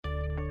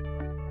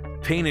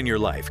Pain in your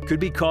life could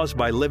be caused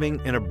by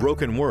living in a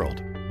broken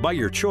world, by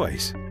your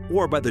choice,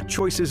 or by the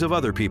choices of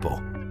other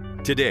people.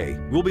 Today,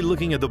 we'll be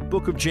looking at the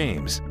book of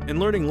James and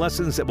learning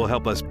lessons that will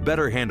help us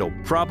better handle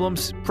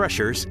problems,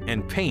 pressures,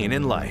 and pain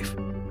in life.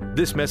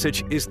 This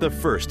message is the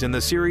first in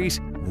the series,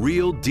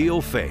 Real Deal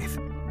Faith.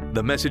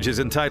 The message is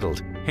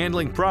entitled,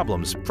 Handling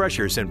Problems,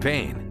 Pressures, and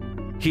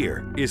Pain.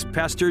 Here is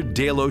Pastor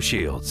Dale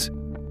O'Shields.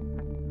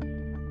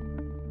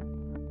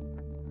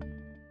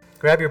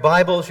 Grab your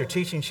Bibles, your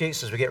teaching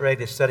sheets as we get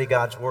ready to study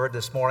God's Word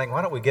this morning.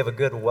 Why don't we give a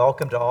good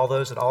welcome to all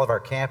those at all of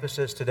our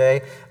campuses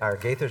today, our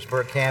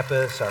Gaithersburg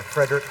campus, our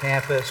Frederick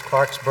campus,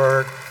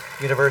 Clarksburg,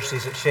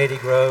 universities at Shady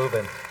Grove,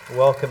 and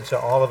welcome to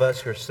all of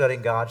us who are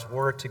studying God's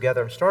Word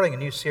together. I'm starting a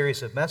new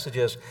series of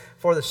messages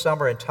for the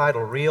summer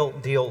entitled Real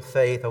Deal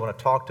Faith. I want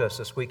to talk to us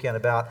this weekend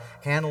about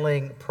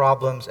handling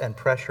problems and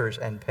pressures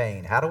and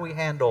pain. How do we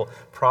handle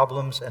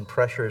problems and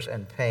pressures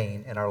and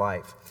pain in our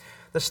life?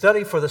 The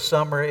study for the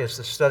summer is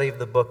the study of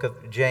the book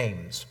of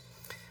James.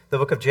 The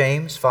book of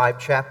James, 5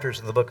 chapters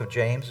in the book of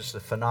James. It's a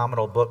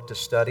phenomenal book to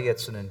study.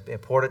 It's an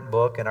important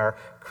book in our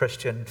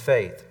Christian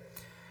faith.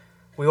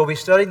 We will be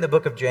studying the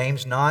book of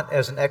James not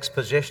as an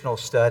expositional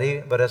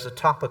study, but as a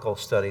topical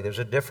study. There's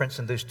a difference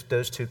in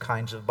those two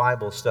kinds of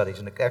Bible studies.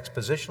 An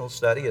expositional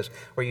study is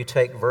where you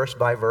take verse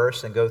by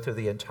verse and go through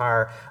the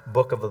entire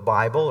book of the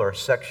Bible or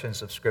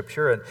sections of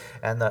Scripture.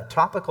 And the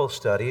topical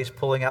study is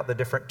pulling out the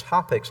different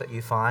topics that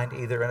you find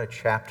either in a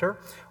chapter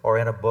or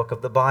in a book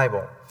of the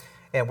Bible.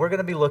 And we're going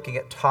to be looking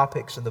at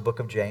topics in the book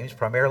of James,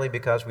 primarily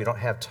because we don't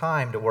have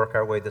time to work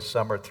our way this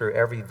summer through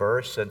every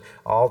verse and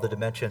all the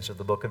dimensions of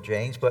the book of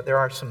James. But there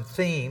are some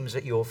themes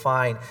that you will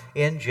find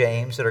in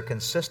James that are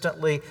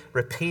consistently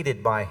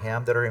repeated by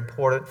him that are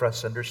important for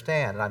us to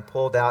understand. And I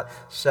pulled out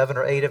 7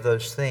 or 8 of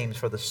those themes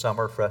for the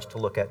summer for us to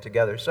look at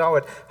together. So I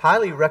would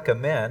highly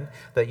recommend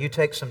that you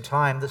take some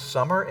time this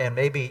summer and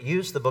maybe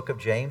use the book of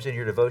James in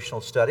your devotional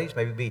studies.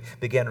 Maybe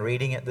begin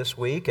reading it this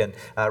week and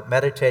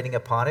meditating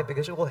upon it,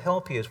 because it will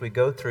help you as we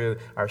go through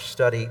our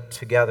study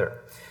together.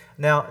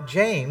 Now,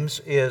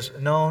 James is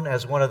known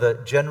as one of the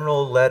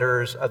general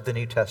letters of the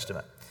New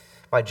Testament.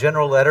 By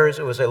general letters,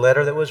 it was a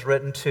letter that was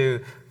written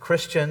to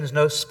Christians,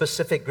 no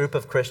specific group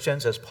of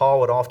Christians, as Paul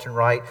would often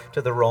write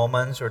to the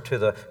Romans or to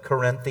the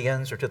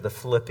Corinthians or to the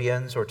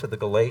Philippians or to the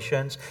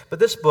Galatians. But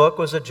this book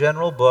was a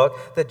general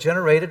book that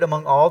generated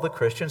among all the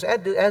Christians,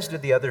 as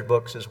did the other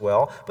books as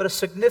well, but a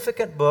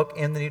significant book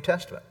in the New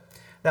Testament.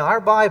 Now, our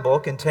Bible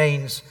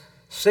contains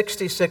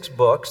 66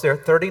 books. There are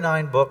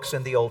 39 books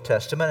in the Old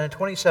Testament and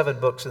 27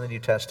 books in the New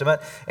Testament.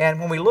 And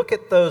when we look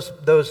at those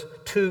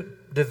two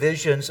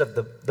divisions of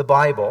the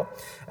Bible,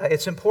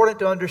 it's important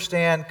to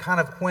understand kind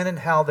of when and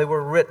how they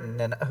were written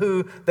and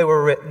who they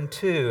were written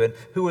to and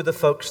who were the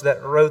folks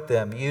that wrote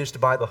them, used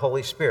by the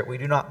Holy Spirit. We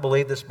do not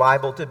believe this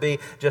Bible to be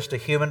just a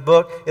human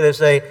book. It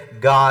is a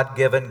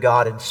God-given,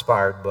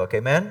 God-inspired book.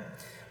 Amen?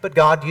 But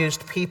God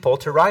used people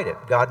to write it.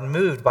 God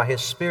moved by His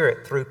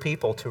Spirit through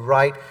people to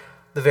write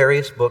the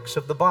various books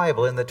of the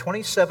Bible. In the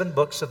 27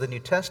 books of the New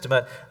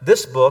Testament,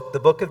 this book, the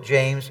book of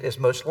James, is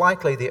most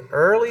likely the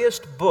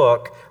earliest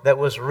book that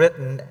was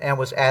written and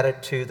was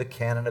added to the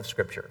canon of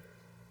Scripture.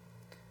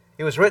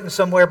 It was written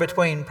somewhere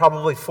between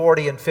probably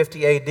 40 and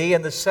 50 AD,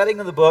 and the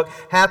setting of the book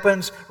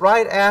happens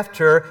right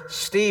after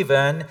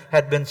Stephen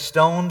had been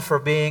stoned for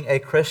being a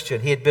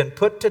Christian. He had been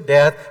put to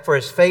death for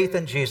his faith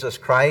in Jesus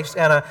Christ,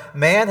 and a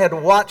man had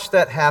watched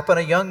that happen.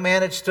 A young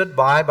man had stood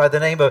by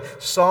the name of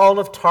Saul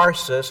of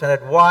Tarsus and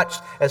had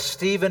watched as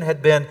Stephen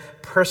had been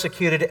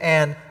persecuted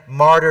and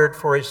martyred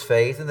for his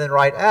faith. And then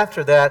right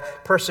after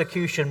that,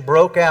 persecution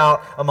broke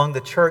out among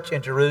the church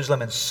in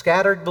Jerusalem and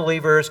scattered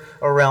believers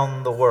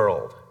around the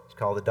world.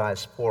 Called the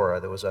diaspora.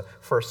 There was a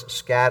first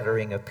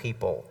scattering of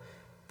people,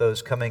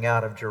 those coming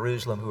out of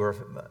Jerusalem who were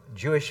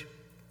Jewish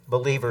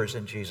believers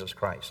in Jesus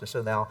Christ. And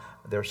so now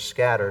they're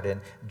scattered.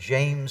 And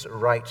James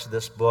writes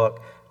this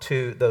book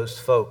to those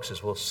folks,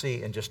 as we'll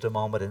see in just a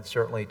moment, and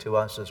certainly to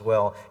us as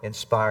well,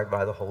 inspired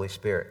by the Holy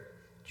Spirit.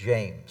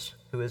 James.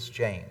 Who is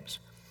James?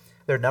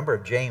 There are a number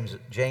of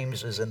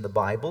Jameses in the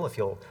Bible. If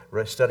you'll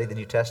study the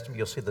New Testament,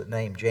 you'll see the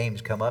name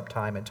James come up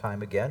time and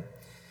time again.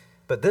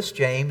 But this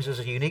James is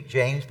a unique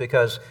James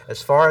because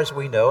as far as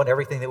we know and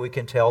everything that we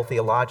can tell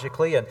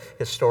theologically and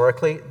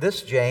historically,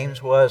 this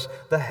James was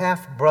the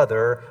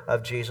half-brother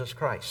of Jesus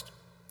Christ.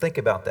 Think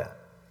about that.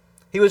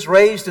 He was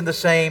raised in the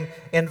same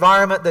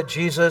environment that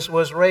Jesus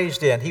was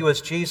raised in. He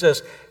was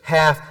Jesus'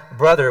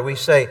 half-brother. We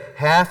say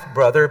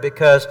half-brother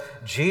because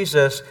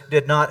Jesus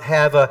did not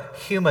have a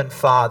human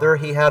father.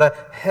 He had a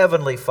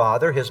heavenly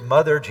father. His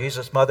mother,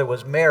 Jesus' mother,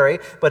 was Mary,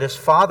 but his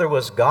father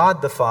was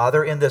God the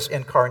Father in this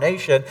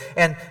incarnation.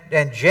 And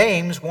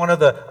James, one of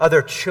the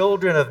other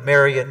children of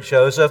Mary and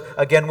Joseph,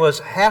 again was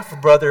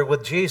half-brother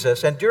with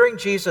Jesus. And during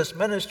Jesus'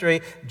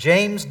 ministry,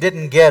 James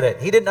didn't get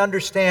it. He didn't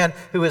understand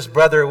who his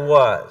brother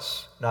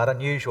was. Not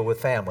unusual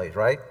with families,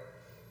 right?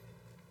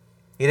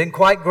 He didn't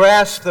quite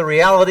grasp the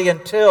reality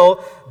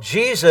until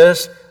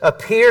Jesus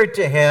appeared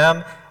to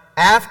him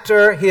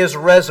after his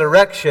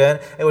resurrection,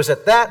 it was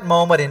at that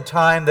moment in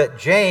time that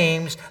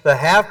James, the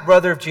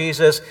half-brother of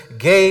Jesus,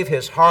 gave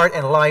his heart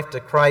and life to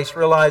Christ,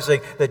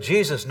 realizing that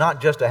Jesus is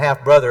not just a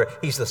half-brother,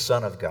 he's the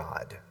Son of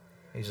God.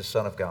 He's the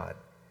Son of God.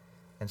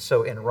 And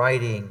so in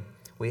writing,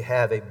 we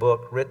have a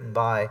book written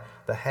by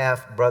the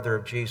half-brother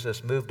of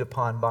Jesus, moved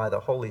upon by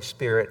the Holy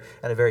Spirit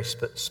at a very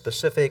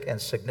specific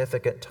and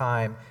significant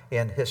time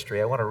in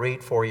history. I want to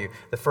read for you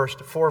the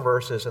first 4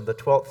 verses and the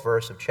 12th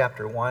verse of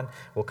chapter 1.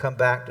 We'll come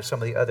back to some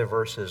of the other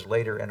verses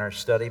later in our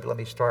study, but let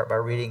me start by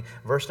reading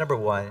verse number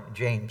 1,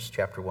 James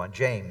chapter 1.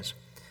 James,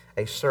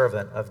 a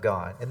servant of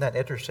God. Isn't that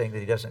interesting that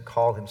he doesn't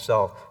call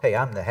himself, hey,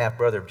 I'm the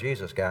half-brother of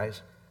Jesus,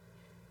 guys.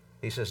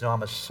 He says, no,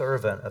 I'm a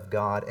servant of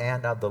God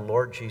and of the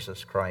Lord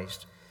Jesus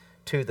Christ.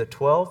 To the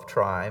 12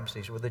 tribes,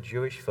 these were the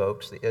Jewish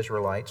folks, the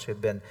Israelites who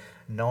had been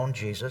known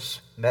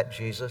Jesus, met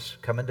Jesus,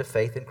 come into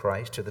faith in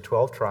Christ. To the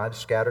 12 tribes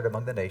scattered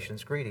among the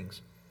nations,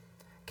 greetings.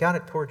 Count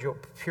it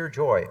pure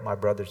joy, my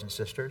brothers and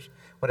sisters,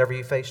 whenever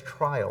you face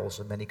trials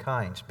of many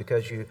kinds,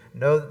 because you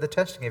know that the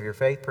testing of your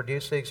faith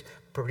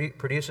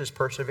produces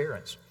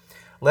perseverance.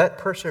 Let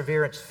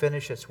perseverance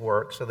finish its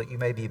work so that you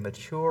may be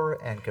mature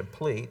and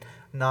complete,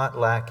 not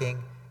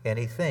lacking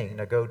anything.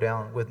 Now go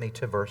down with me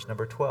to verse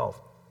number 12.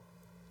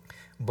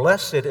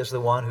 Blessed is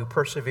the one who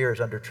perseveres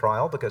under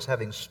trial, because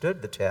having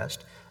stood the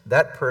test,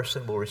 that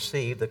person will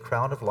receive the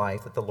crown of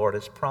life that the Lord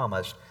has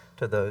promised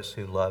to those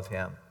who love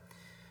him.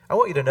 I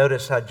want you to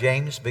notice how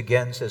James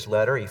begins his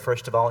letter. He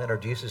first of all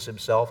introduces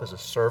himself as a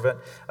servant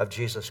of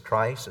Jesus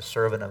Christ, a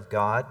servant of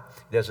God.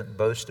 He doesn't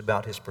boast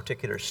about his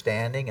particular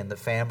standing in the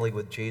family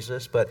with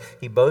Jesus, but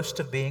he boasts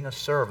of being a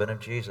servant of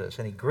Jesus.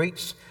 And he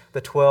greets the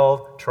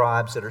 12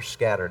 tribes that are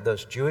scattered,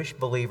 those Jewish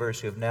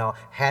believers who have now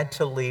had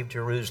to leave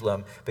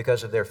Jerusalem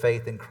because of their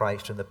faith in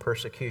Christ and the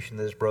persecution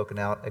that has broken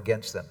out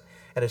against them.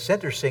 And it's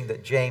interesting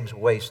that James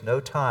wastes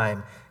no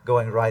time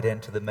going right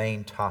into the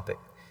main topic.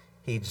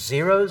 He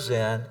zeroes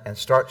in and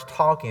starts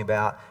talking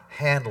about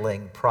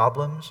handling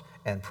problems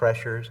and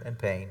pressures and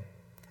pain.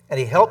 And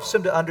he helps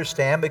them to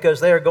understand, because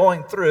they are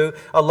going through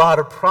a lot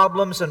of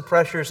problems and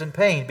pressures and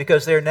pain,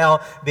 because they're now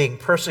being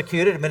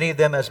persecuted. Many of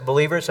them as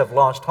believers have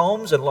lost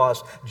homes and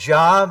lost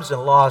jobs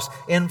and lost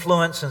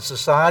influence in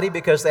society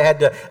because they had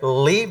to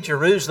leave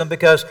Jerusalem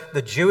because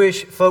the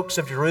Jewish folks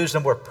of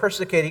Jerusalem were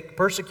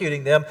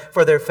persecuting them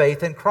for their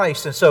faith in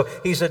Christ. And so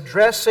he's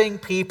addressing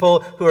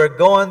people who are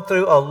going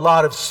through a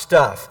lot of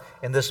stuff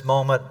in this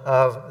moment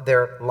of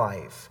their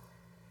life.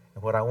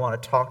 And what I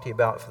want to talk to you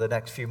about for the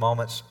next few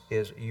moments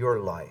is your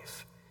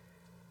life.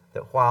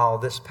 That while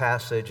this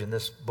passage and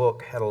this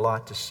book had a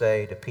lot to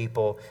say to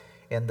people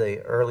in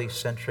the early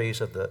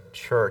centuries of the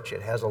church,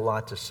 it has a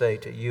lot to say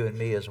to you and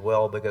me as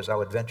well, because I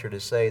would venture to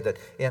say that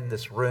in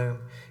this room,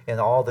 in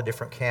all the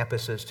different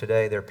campuses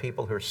today, there are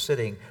people who are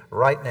sitting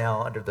right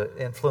now under the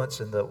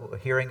influence and the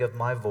hearing of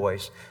my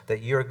voice,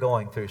 that you're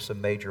going through some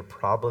major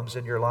problems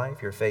in your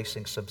life. You're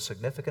facing some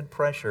significant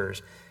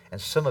pressures, and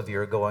some of you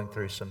are going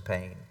through some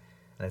pain.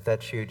 And if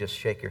that's you, just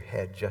shake your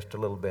head just a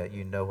little bit.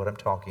 You know what I'm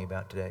talking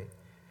about today.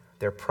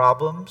 There are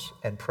problems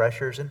and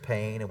pressures and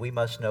pain, and we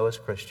must know as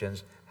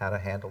Christians how to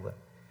handle them.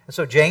 And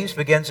so James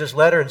begins his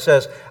letter and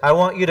says, I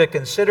want you to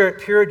consider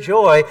it pure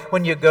joy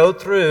when you go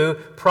through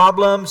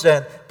problems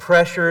and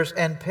pressures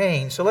and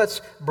pain. So let's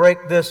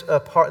break this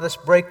apart. Let's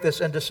break this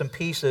into some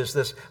pieces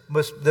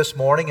this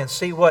morning and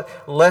see what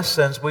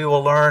lessons we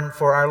will learn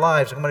for our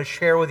lives. I'm going to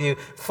share with you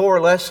 4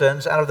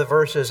 lessons out of the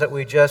verses that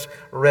we just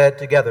read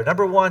together.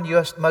 Number 1,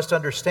 you must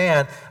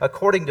understand,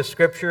 according to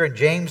Scripture and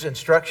James'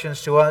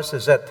 instructions to us,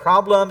 is that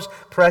problems,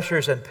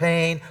 pressures, and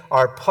pain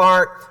are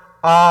part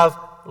of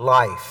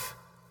life.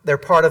 They're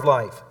part of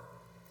life.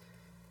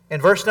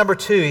 In verse number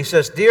 2, he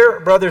says, Dear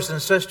brothers and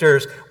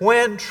sisters,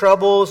 when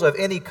troubles of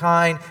any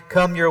kind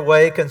come your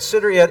way,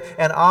 consider it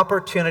an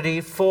opportunity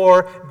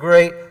for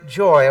great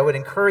joy. I would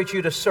encourage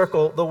you to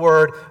circle the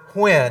word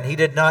when. He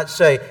did not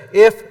say,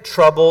 if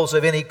troubles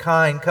of any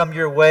kind come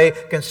your way,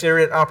 consider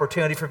it an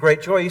opportunity for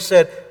great joy. He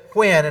said,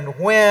 when, and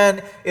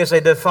when is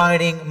a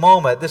defining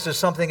moment. This is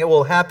something that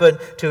will happen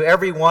to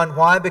everyone.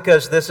 Why?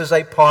 Because this is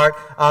a part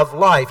of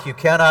life. You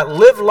cannot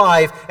live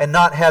life and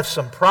not have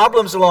some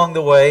problems along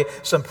the way,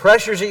 some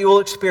pressures that you will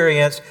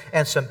experience,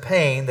 and some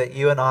pain that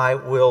you and I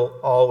will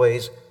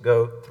always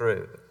go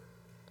through.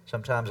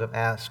 Sometimes I'm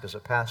asked as a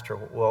pastor,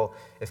 well,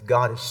 if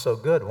God is so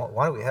good,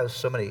 why do we have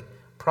so many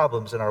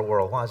problems in our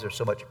world? Why is there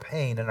so much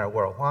pain in our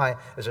world? Why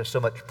is there so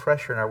much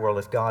pressure in our world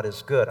if God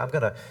is good? I'm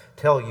going to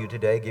tell you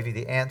today, give you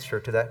the answer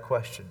to that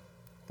question.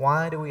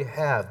 Why do we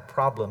have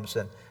problems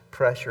and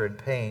pressure and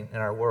pain in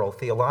our world?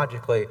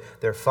 Theologically,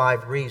 there are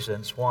 5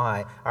 reasons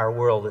why our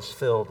world is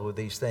filled with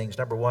these things.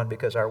 Number 1,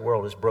 because our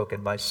world is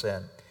broken by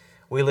sin.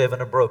 We live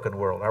in a broken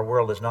world. Our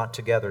world is not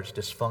together. It's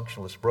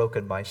dysfunctional. It's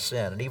broken by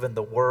sin. And even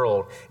the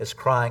world is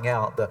crying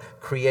out. The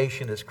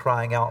creation is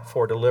crying out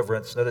for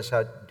deliverance. Notice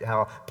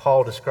how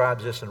Paul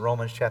describes this in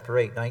Romans chapter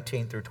 8,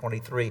 19 through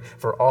 23.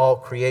 For all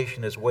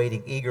creation is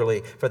waiting eagerly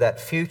for that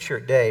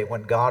future day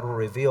when God will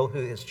reveal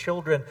who His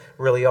children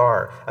really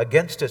are.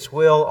 Against its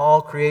will,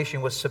 all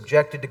creation was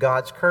subjected to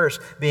God's curse.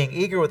 Being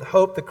eager with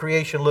hope, the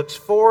creation looks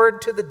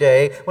forward to the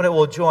day when it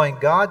will join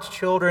God's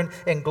children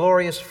in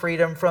glorious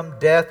freedom from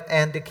death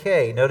and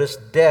decay. Notice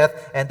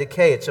death and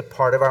decay. It's a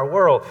part of our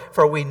world.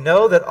 For we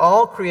know that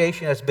all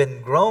creation has been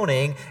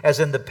groaning as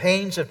in the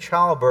pains of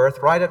childbirth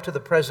right up to the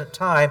present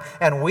time.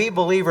 And we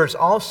believers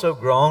also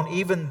groan,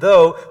 even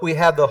though we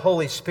have the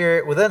Holy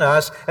Spirit within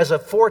us as a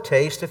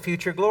foretaste of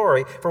future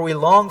glory. For we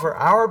long for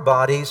our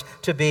bodies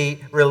to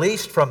be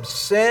released from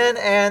sin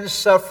and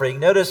suffering.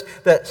 Notice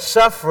that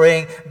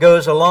suffering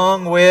goes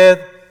along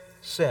with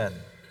sin.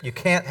 You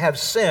can't have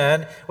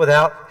sin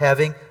without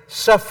having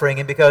suffering.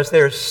 And because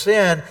there's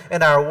sin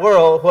in our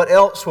world, what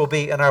else will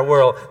be in our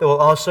world? There will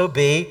also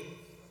be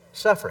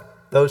suffering.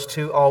 Those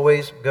two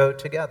always go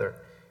together.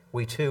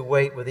 We too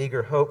wait with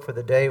eager hope for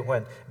the day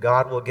when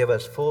God will give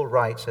us full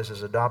rights as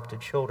His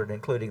adopted children,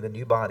 including the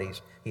new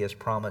bodies He has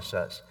promised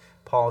us.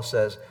 Paul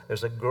says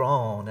there's a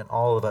groan in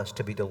all of us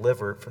to be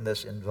delivered from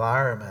this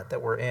environment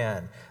that we're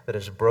in that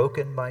is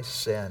broken by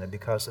sin. And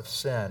because of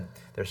sin,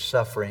 there's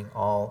suffering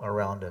all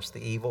around us.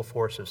 The evil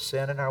force of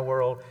sin in our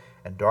world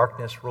and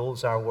darkness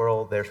rules our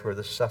world. There's where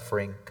the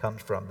suffering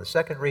comes from. The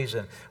second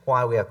reason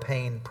why we have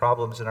pain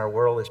problems in our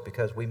world is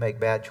because we make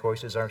bad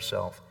choices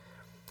ourselves.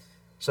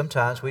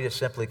 Sometimes we just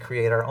simply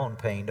create our own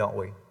pain, don't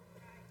we?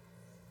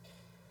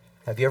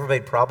 Have you ever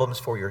made problems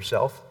for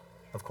yourself?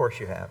 Of course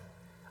you have.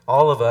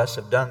 All of us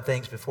have done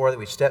things before that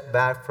we stepped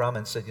back from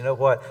and said, you know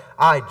what?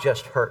 I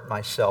just hurt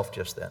myself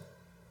just then.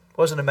 It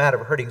wasn't a matter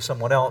of hurting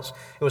someone else.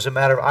 It was a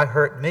matter of I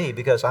hurt me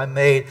because I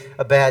made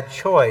a bad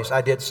choice.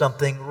 I did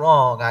something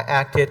wrong. I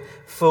acted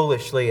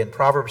foolishly. And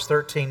Proverbs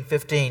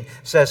 13:15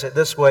 says it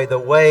this way, the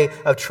way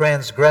of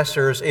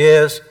transgressors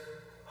is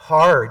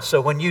hard. So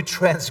when you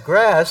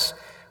transgress,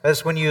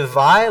 that's when you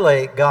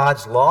violate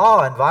God's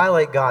law and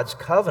violate God's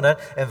covenant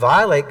and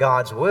violate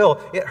God's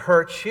will. It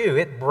hurts you.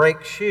 It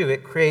breaks you.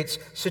 It creates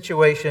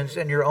situations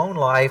in your own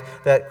life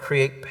that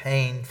create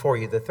pain for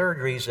you. The third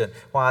reason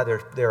why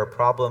there are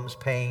problems,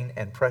 pain,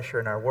 and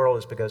pressure in our world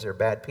is because there are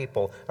bad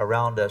people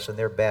around us and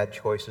their bad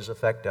choices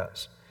affect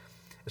us.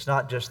 It's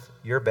not just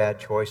your bad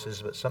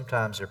choices, but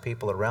sometimes there are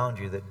people around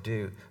you that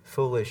do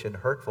foolish and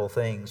hurtful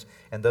things,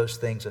 and those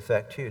things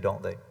affect you,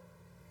 don't they?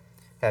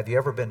 Have you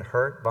ever been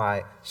hurt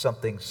by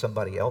something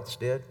somebody else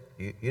did?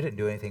 You didn't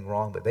do anything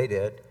wrong, but they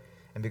did.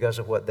 And because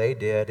of what they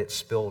did, it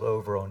spilled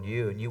over on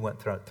you, and you went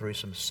through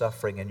some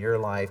suffering in your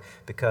life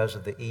because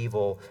of the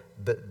evil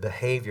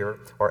behavior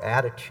or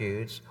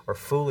attitudes or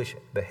foolish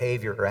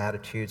behavior or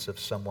attitudes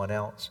of someone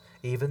else.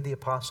 Even the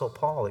Apostle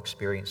Paul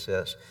experienced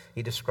this.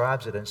 He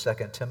describes it in 2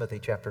 Timothy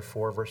chapter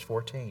 4, verse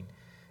 14.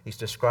 He's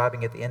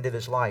describing at the end of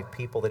his life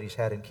people that he's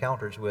had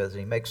encounters with. And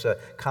he makes a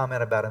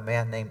comment about a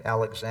man named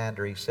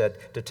Alexander. He said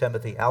to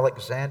Timothy,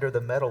 Alexander the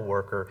metal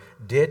worker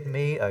did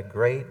me a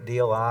great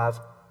deal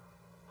of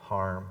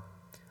harm.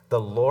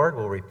 The Lord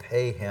will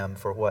repay him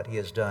for what he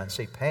has done.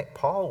 See,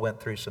 Paul went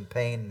through some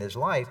pain in his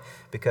life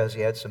because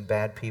he had some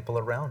bad people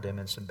around him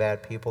and some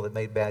bad people that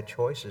made bad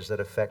choices that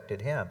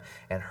affected him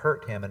and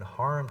hurt him and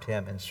harmed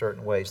him in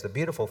certain ways. The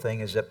beautiful thing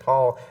is that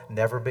Paul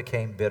never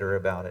became bitter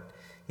about it.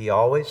 He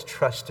always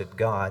trusted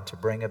God to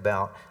bring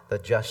about the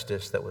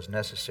justice that was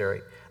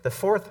necessary. The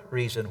fourth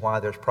reason why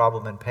there's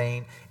problem and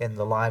pain in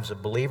the lives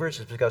of believers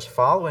is because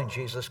following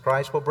Jesus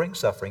Christ will bring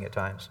suffering at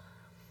times.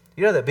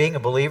 You know that being a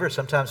believer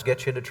sometimes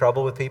gets you into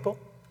trouble with people?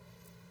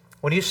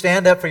 When you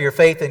stand up for your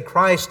faith in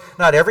Christ,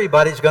 not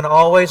everybody's going to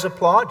always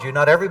applaud you.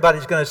 Not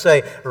everybody's going to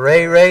say,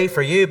 "Ray, Ray,"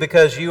 for you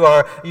because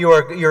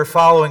you're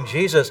following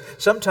Jesus.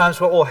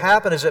 Sometimes what will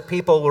happen is that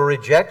people will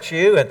reject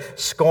you and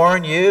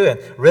scorn you and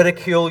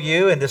ridicule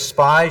you and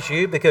despise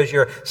you because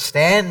you're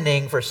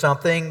standing for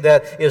something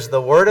that is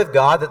the Word of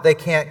God that they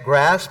can't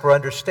grasp or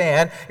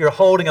understand. You're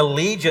holding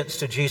allegiance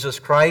to Jesus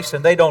Christ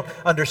and they don't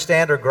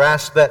understand or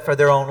grasp that for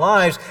their own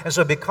lives. And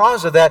so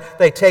because of that,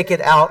 they take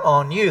it out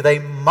on you. They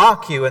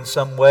mock you in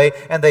some way,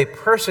 and they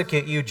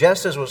persecute you,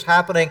 just as was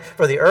happening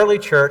for the early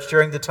church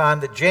during the time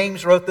that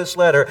James wrote this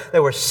letter. They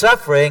were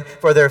suffering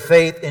for their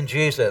faith in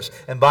Jesus.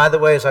 And by the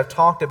way, as I've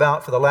talked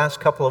about for the last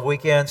couple of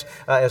weekends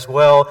as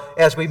well,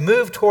 as we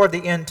move toward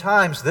the end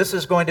times, this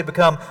is going to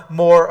become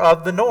more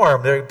of the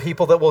norm. There are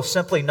people that will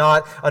simply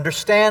not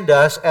understand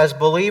us as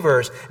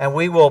believers, and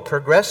we will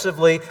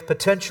progressively,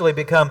 potentially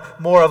become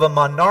more of a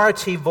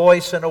minority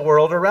voice in the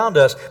world around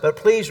us. But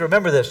please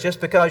remember this, just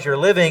because you're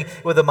living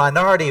with a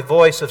minority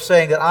voice of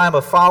saying that I'm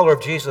a follower of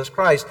Jesus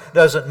Christ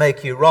doesn't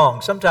make you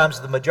wrong.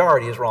 Sometimes the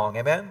majority is wrong.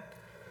 Amen?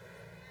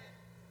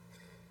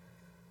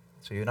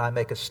 So you and I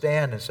make a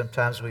stand, and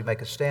sometimes we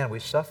make a stand, we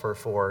suffer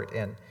for it.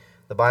 And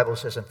the Bible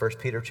says in 1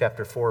 Peter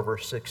chapter 4,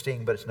 verse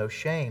 16, but it's no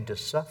shame to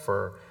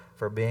suffer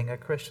for being a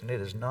Christian. It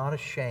is not a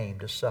shame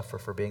to suffer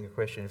for being a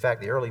Christian. In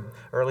fact, the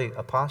early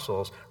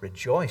apostles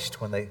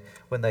rejoiced when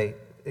they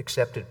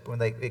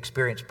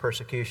experienced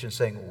persecution,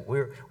 saying,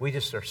 we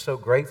just are so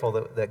grateful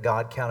that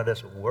God counted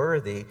us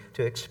worthy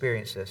to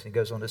experience this. And he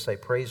goes on to say,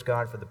 praise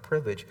God for the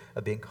privilege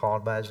of being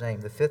called by his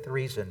name. The fifth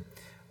reason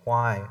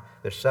why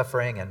there's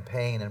suffering and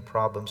pain and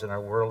problems in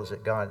our world is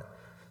that God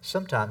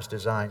sometimes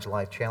designs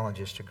life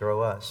challenges to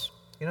grow us.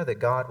 You know that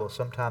God will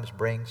sometimes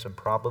bring some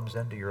problems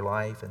into your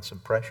life and some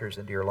pressures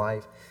into your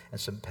life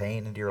and some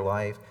pain into your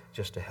life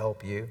just to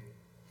help you?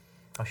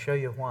 I'll show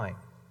you why.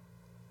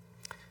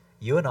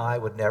 You and I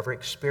would never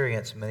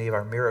experience many of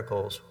our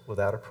miracles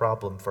without a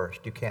problem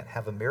first. You can't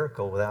have a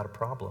miracle without a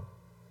problem,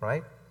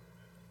 right?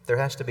 There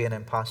has to be an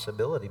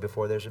impossibility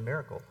before there's a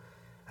miracle.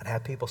 And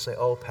have people say,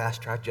 oh,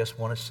 Pastor, I just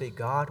want to see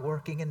God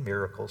working in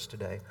miracles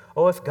today.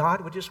 Oh, if God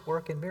would just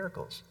work in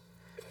miracles.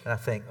 And I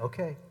think,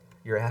 okay,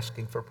 you're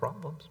asking for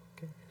problems.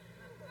 Okay.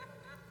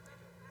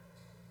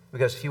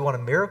 Because if you want a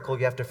miracle,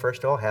 you have to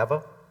first of all have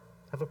a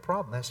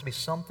problem. There has to be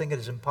something that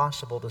is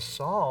impossible to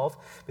solve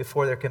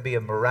before there can be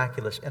a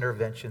miraculous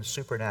intervention,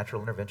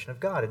 supernatural intervention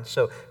of God. And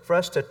so for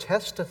us to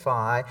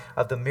testify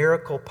of the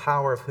miracle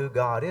power of who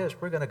God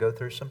is, we're going to go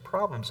through some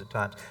problems at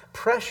times.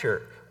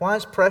 Pressure. Why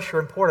is pressure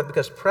important?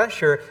 Because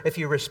pressure, if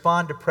you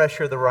respond to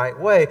pressure the right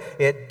way,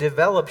 it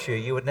develops you.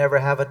 You would never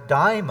have a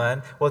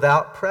diamond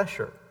without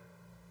pressure.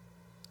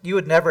 You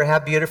would never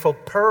have beautiful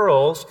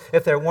pearls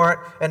if there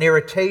weren't an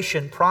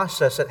irritation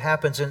process that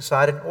happens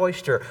inside an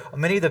oyster.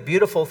 Many of the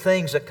beautiful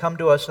things that come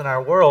to us in our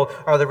world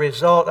are the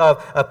result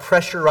of a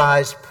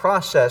pressurized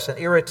process, an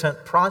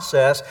irritant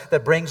process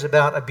that brings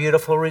about a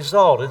beautiful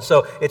result. And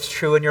so it's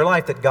true in your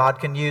life that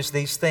God can use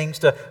these things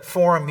to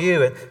form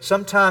you. And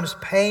sometimes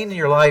pain in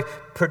your life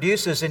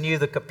produces in you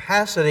the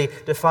capacity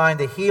to find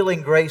the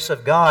healing grace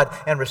of God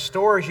and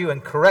restores you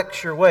and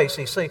corrects your way.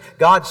 So you see,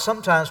 God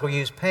sometimes will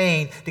use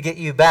pain to get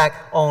you back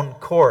on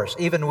course.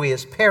 Even we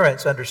as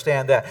parents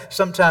understand that.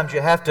 Sometimes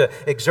you have to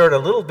exert a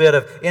little bit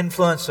of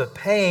influence of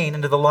pain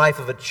into the life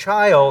of a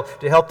child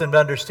to help them to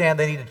understand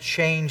they need to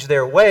change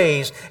their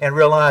ways and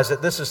realize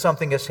that this is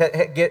something that's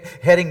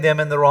heading them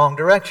in the wrong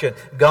direction.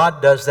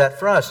 God does that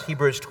for us.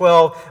 Hebrews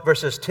 12,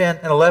 verses 10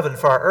 and 11.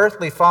 For our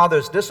earthly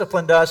fathers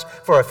disciplined us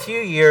for a few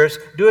years,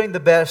 doing the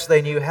best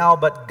they knew how,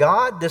 but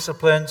God's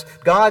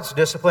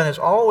discipline is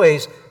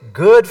always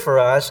good for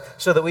us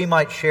so that we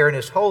might share in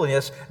His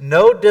holiness.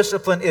 No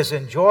discipline is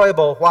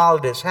enjoyable while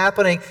it is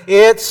happening.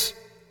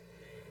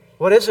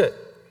 What is it?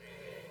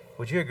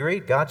 Would you agree?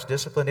 God's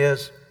discipline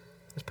is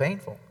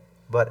painful.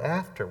 But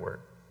afterward,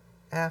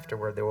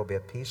 there will be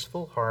a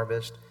peaceful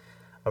harvest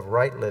of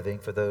right living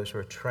for those who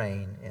are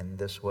trained in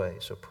this way.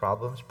 So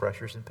problems,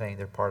 pressures, and pain,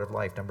 they're part of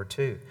life. Number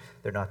two,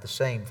 they're not the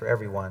same for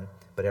everyone,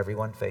 but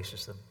everyone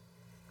faces them.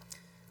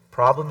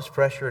 Problems,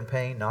 pressure, and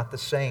pain, not the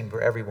same for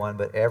everyone,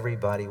 but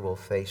everybody will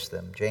face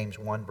them. James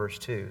 1, verse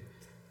 2.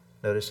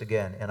 Notice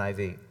again,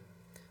 NIV.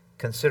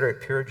 Consider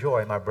it pure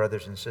joy, my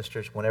brothers and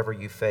sisters, whenever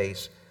you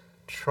face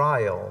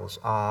trials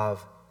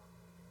of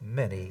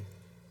many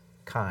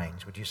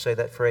kinds. Would you say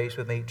that phrase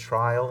with me?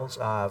 Trials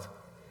of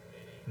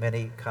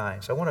many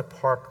kinds. I want to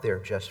park there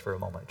just for a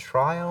moment.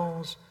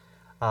 Trials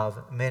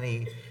of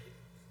many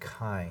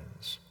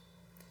kinds.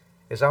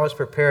 As I was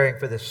preparing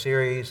for this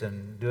series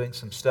and doing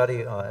some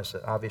study,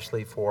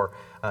 obviously for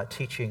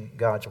teaching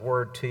God's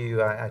Word to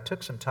you, I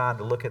took some time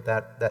to look at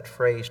that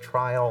phrase,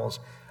 trials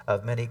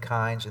of many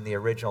kinds, in the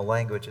original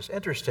language. It's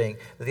interesting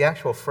that the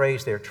actual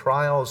phrase there,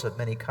 trials of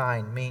many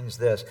kind, means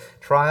this: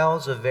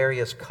 trials of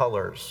various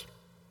colors.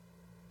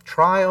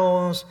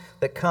 Trials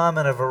that come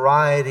in a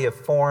variety of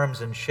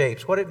forms and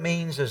shapes. What it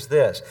means is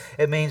this.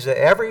 It means that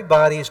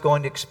everybody is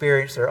going to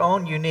experience their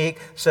own unique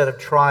set of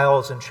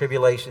trials and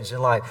tribulations in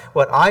life.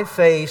 What I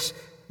face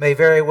may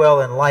very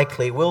well and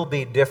likely will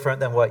be different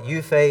than what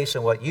you face,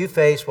 and what you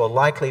face will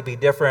likely be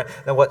different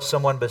than what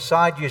someone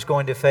beside you is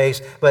going to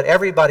face, but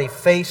everybody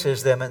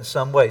faces them in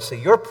some way. So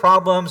your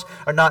problems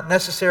are not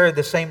necessarily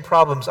the same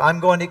problems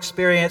I'm going to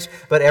experience,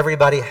 but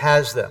everybody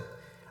has them.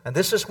 And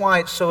this is why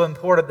it's so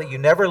important that you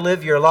never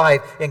live your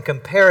life in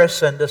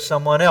comparison to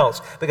someone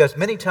else. Because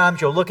many times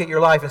you'll look at your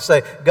life and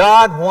say,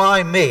 God,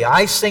 why me?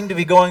 I seem to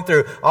be going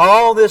through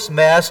all this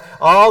mess,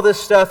 all this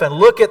stuff, and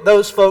look at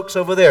those folks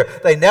over there.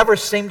 They never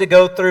seem to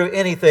go through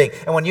anything.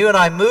 And when you and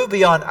I move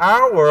beyond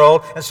our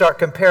world and start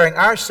comparing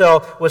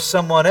ourselves with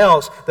someone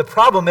else, the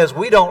problem is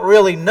we don't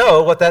really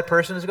know what that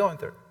person is going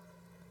through.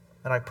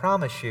 And I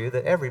promise you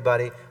that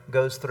everybody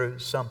goes through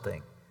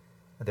something.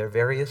 And there are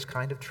various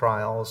kind of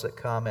trials that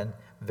come in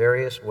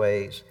various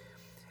ways,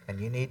 and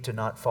you need to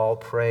not fall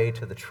prey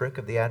to the trick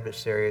of the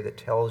adversary that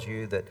tells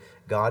you that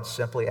God's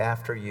simply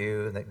after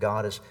you and that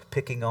God is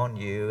picking on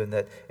you and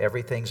that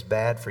everything's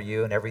bad for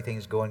you and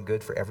everything's going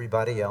good for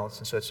everybody else.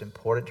 And so it's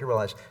important to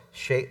realize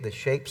the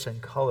shapes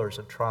and colors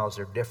of trials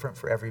are different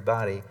for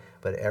everybody,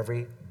 but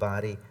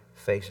everybody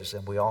faces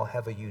them. We all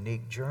have a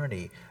unique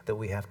journey that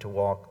we have to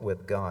walk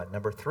with God.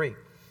 Number 3,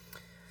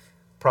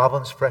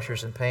 problems,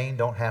 pressures, and pain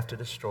don't have to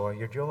destroy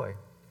your joy.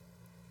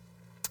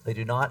 They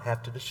do not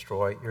have to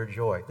destroy your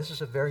joy. This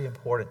is a very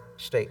important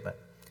statement.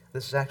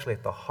 This is actually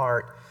at the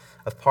heart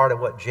of part of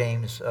what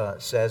James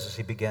says as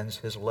he begins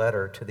his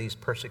letter to these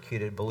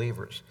persecuted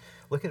believers.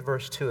 Look at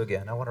verse 2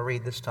 again. I want to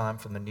read this time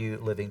from the New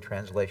Living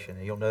Translation.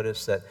 And you'll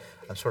notice that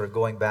I'm sort of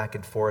going back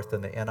and forth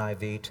in the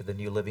NIV to the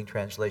New Living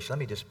Translation. Let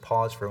me just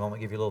pause for a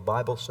moment, give you a little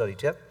Bible study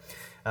tip.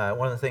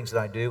 One of the things that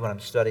I do when I'm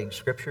studying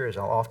Scripture is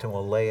I often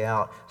will lay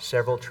out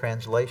several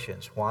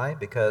translations. Why?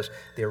 Because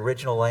the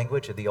original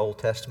language of the Old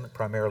Testament,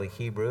 primarily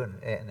Hebrew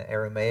and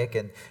Aramaic,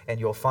 and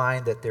you'll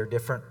find that there are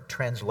different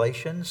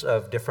translations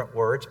of different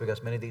words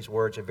because many of these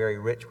words are very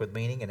rich with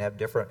meaning and have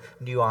different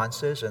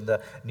nuances, and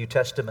the New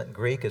Testament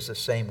Greek is the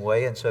same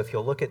way. And so if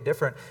you'll look at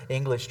different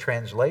English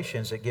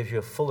translations, it gives you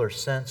a fuller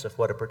sense of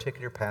what a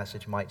particular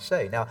passage might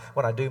say. Now,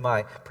 when I do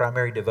my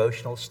primary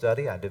devotional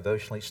study, I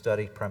devotionally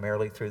study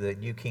primarily through the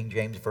New King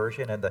James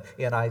Version, and the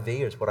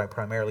NIV is what I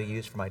primarily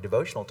use for my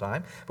devotional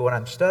time. But when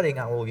I'm studying,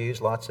 I will use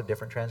lots of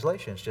different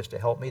translations just to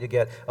help me to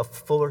get a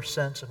fuller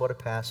sense of what a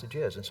passage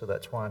is. And so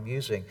that's why I'm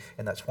using,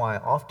 and that's why I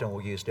often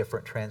will use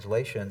different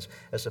translations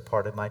as a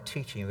part of my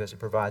teaching, because it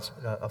provides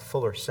a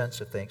fuller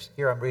sense of things.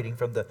 Here I'm reading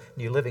from the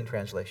New Living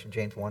Translation,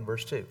 James 1,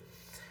 verse 2.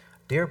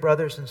 Dear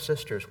brothers and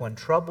sisters, when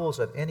troubles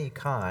of any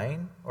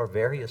kind, or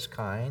various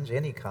kinds,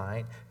 any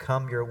kind,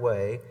 come your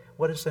way,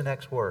 what is the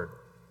next word?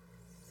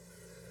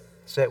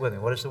 Say it with me.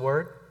 What is the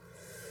word?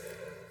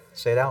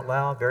 Say it out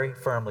loud, very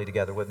firmly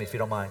together with me, if you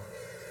don't mind.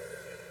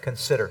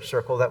 Consider.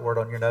 Circle that word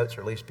on your notes,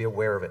 or at least be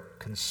aware of it.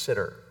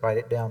 Consider. Write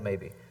it down,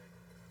 maybe.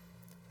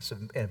 It's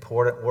an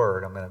important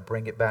word. I'm going to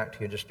bring it back to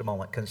you in just a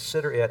moment.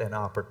 Consider it an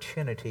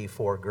opportunity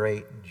for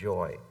great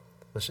joy.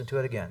 Listen to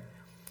it again.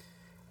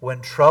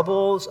 When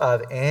troubles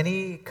of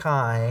any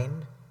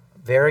kind,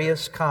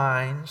 various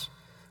kinds,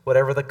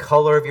 whatever the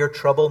color of your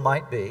trouble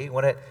might be,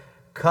 when it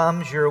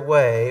comes your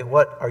way,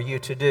 what are you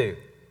to do?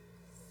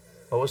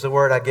 What was the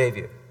word I gave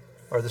you?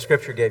 Or the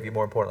Scripture gave you,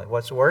 more importantly.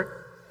 What's the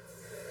word?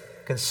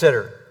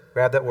 Consider.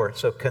 Grab that word.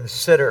 So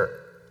consider.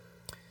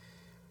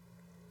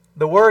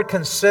 The word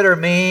consider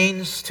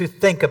means to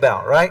think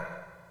about, right?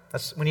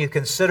 That's when you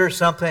consider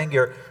something,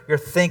 you're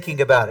thinking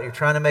about it. You're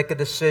trying to make a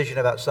decision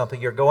about something.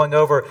 You're going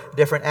over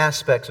different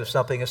aspects of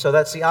something. And so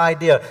that's the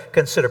idea.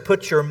 Consider.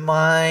 Put your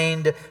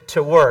mind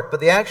to work. But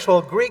the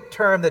actual Greek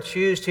term that's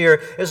used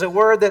here is a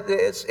word that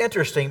it's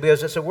interesting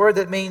because it's a word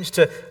that means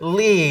to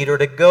lead or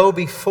to go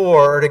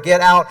before or to get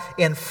out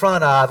in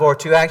front of, or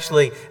to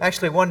actually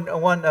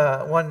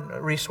one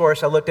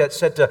resource I looked at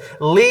said to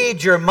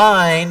lead your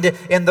mind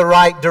in the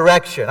right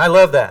direction. I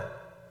love that.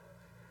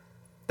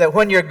 That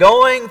when you're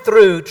going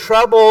through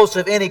troubles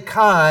of any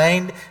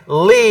kind,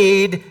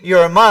 lead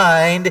your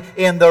mind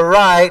in the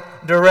right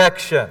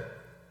direction.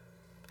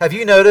 Have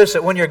you noticed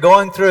that when you're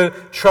going through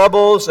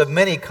troubles of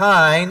many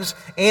kinds,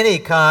 any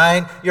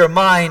kind, your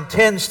mind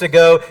tends to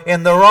go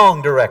in the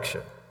wrong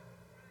direction?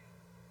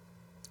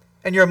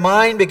 And your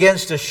mind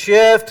begins to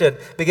shift and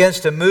begins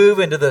to move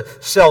into the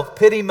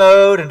self-pity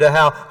mode, into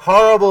how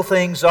horrible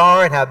things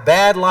are and how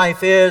bad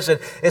life is. And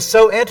it's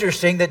so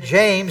interesting that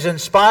James,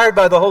 inspired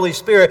by the Holy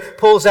Spirit,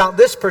 pulls out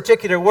this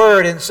particular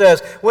word and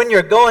says, when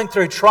you're going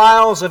through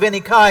trials of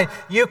any kind,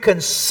 you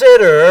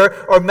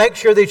consider or make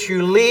sure that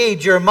you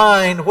lead your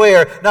mind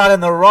where? Not in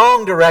the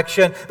wrong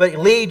direction, but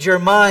lead your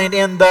mind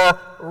in the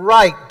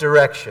right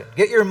direction.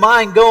 Get your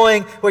mind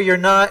going where your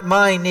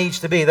mind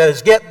needs to be. That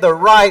is, get the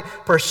right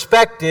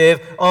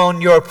perspective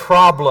on your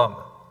problem.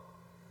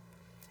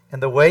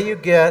 And the way you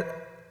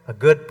get a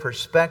good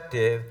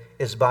perspective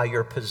is by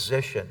your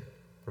position.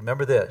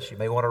 Remember this. You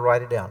may want to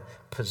write it down.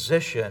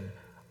 Position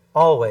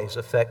always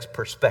affects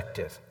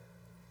perspective.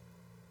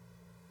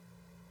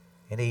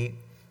 Any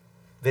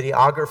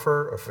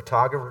videographer or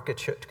photographer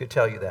could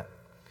tell you that.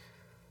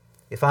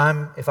 If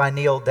I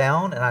kneel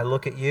down and I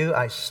look at you,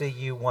 I see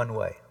you one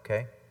way,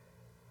 okay?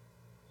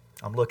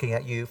 I'm looking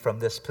at you from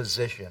this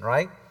position,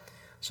 right?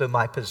 So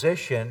my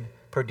position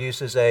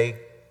produces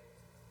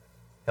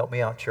help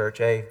me out,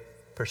 church, a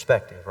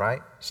perspective,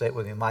 right? Say it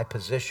with me. My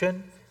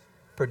position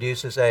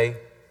produces a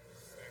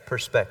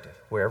perspective.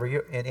 Wherever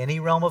you're, in any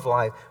realm of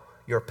life,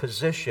 your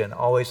position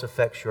always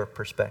affects your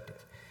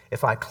perspective.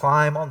 If I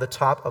climb on the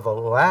top of a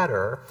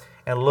ladder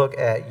and look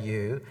at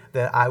you,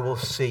 then I will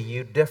see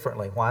you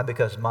differently. Why?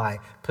 Because my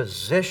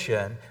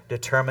position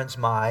determines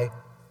my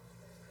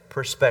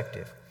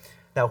perspective.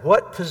 Now,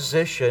 what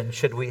position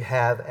should we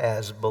have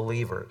as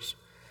believers?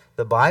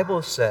 The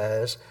Bible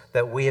says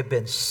that we have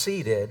been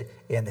seated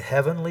in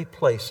heavenly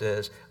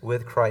places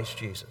with Christ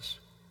Jesus.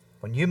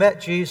 When you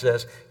met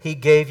Jesus, He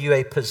gave you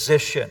a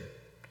position.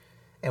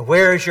 And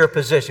where is your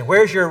position?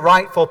 Where's your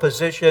rightful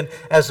position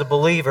as a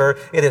believer?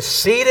 It is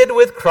seated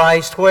with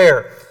Christ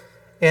where?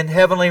 In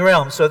heavenly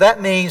realms. So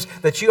that means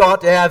that you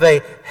ought to have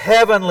a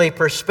heavenly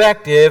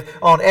perspective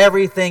on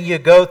everything you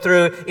go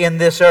through in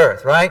this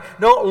earth, right?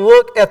 Don't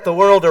look at the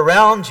world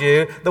around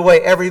you the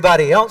way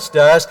everybody else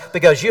does,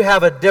 because you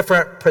have a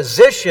different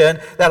position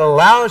that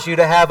allows you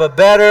to have a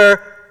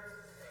better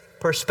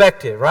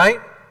perspective, right?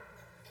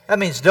 That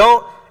means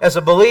don't as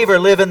a believer,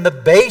 live in the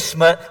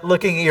basement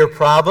looking at your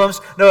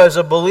problems. No, as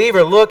a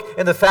believer, look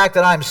in the fact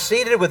that I'm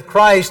seated with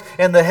Christ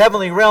in the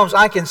heavenly realms.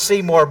 I can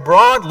see more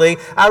broadly.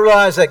 I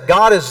realize that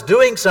God is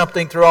doing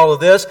something through all of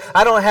this.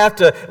 I don't have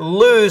to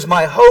lose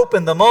my hope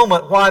in the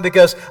moment. Why?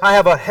 Because I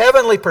have a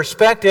heavenly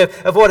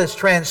perspective of what is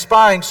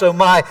transpiring. So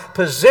my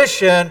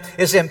position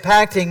is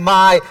impacting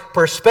my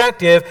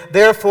perspective.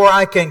 Therefore,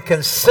 I can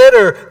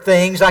consider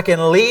things. I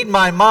can lead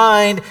my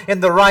mind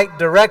in the right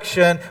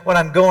direction when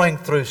I'm going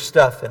through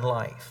stuff in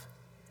life.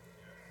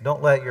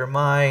 Don't let your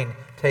mind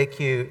take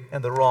you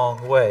in the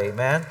wrong way,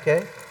 man.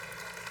 Okay?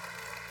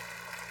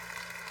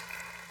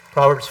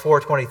 Proverbs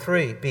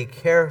 4:23, be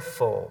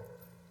careful.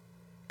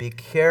 Be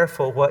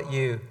careful what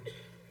you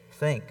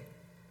think,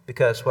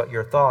 because what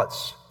your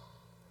thoughts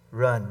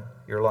run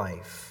your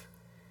life.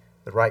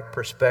 The right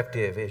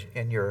perspective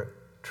in your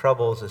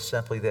troubles is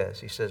simply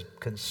this. He says,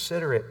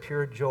 consider it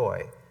pure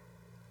joy.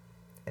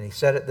 And he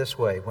said it this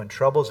way, when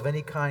troubles of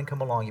any kind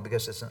come along you,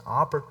 because it's an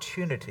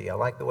opportunity. I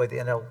like the way the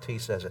NLT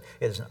says it.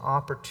 It is an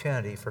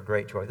opportunity for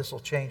great joy. This will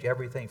change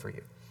everything for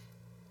you.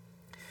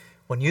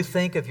 When you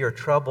think of your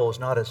troubles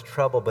not as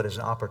trouble but as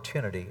an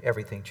opportunity,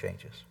 everything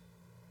changes.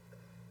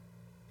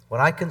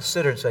 When I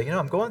consider and say,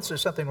 I'm going through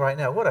something right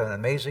now, what an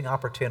amazing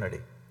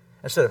opportunity.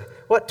 Instead of,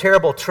 what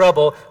terrible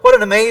trouble, what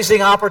an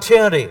amazing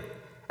opportunity.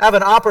 I have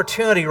an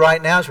opportunity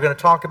right now, as we're going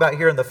to talk about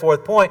here in the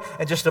fourth point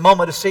in just a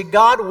moment, to see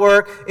God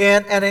work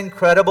in an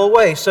incredible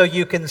way. So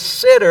you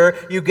consider,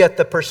 you get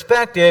the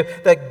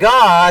perspective that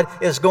God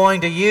is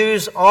going to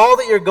use all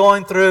that you're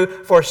going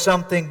through for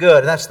something good.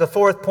 And that's the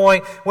fourth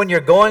point. When you're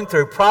going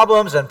through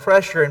problems and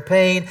pressure and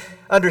pain,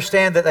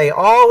 understand that they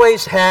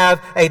always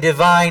have a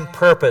divine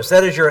purpose.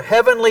 That is your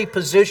heavenly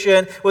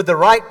position with the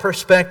right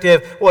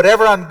perspective.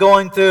 Whatever I'm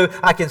going through,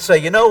 I can say,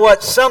 you know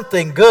what?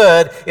 Something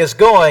good is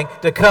going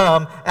to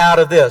come out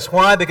of this.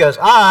 Why? Because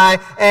I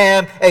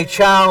am a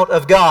child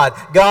of God.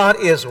 God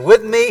is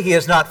with me. He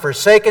has not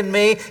forsaken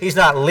me. He's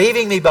not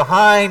leaving me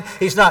behind.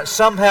 He's not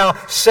somehow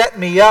set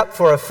me up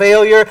for a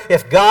failure.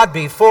 If God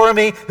be for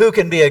me, who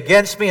can be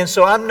against me? And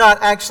so I'm not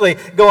actually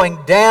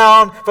going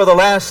down for the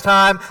last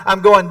time. I'm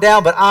going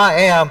down, but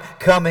I am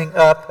coming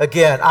up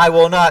again. I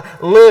will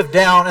not live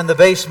down in the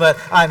basement.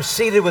 I'm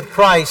seated with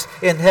Christ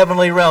in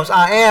heavenly realms.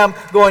 I am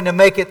going to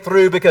make it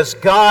through because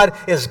God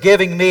is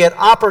giving me an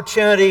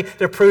opportunity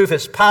to prove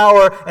His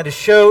power and to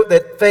show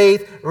that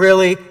faith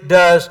really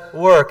does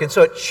work. And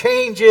so it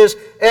changes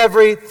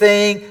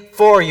everything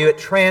for you. It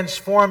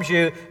transforms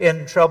you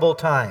in troubled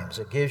times.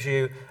 It gives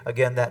you,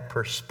 again, that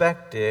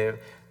perspective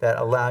that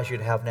allows you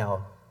to have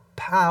now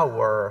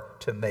power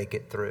to make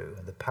it through.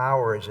 And the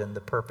power is in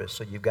the purpose.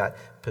 So you've got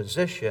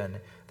position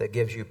that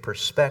gives you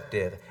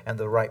perspective, and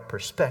the right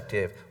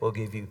perspective will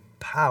give you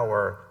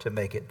power to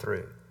make it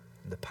through.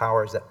 And the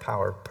power is that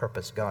power of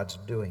purpose. God's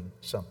doing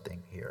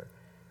something here.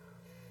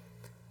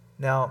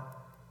 Now,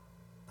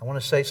 I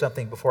want to say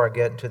something before I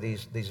get into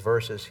these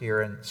verses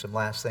here, and some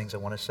last things I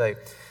want to say.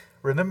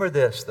 Remember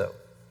this, though.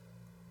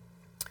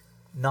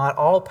 Not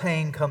all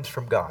pain comes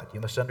from God. You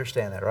must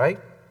understand that, right?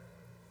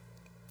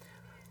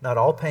 Not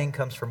all pain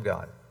comes from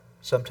God.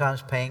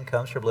 Sometimes pain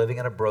comes from living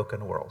in a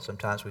broken world.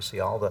 Sometimes we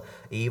see all the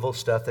evil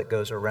stuff that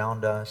goes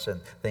around us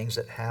and things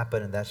that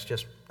happen, and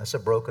that's a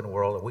broken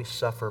world, and we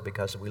suffer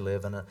because we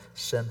live in a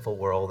sinful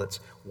world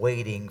that's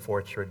waiting for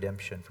its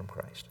redemption from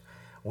Christ.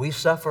 We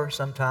suffer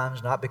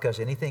sometimes not because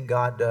anything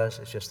God does,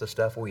 it's just the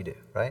stuff we do,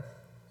 right?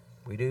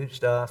 We do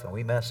stuff and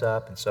we mess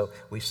up, and so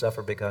we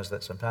suffer because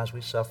that. Sometimes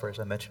we suffer, as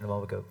I mentioned a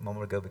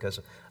moment ago, because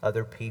of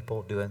other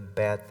people doing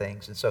bad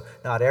things. And so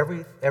not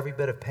every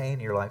bit of pain in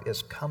your life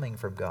is coming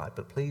from God.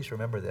 But please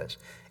remember this.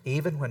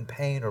 Even when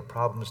pain or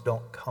problems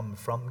don't come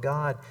from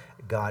God,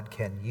 God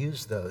can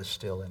use those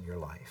still in your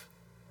life.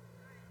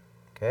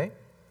 Okay?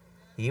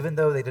 Even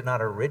though they did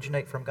not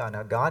originate from God.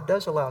 Now, God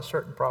does allow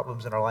certain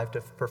problems in our life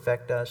to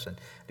perfect us and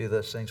do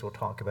those things we'll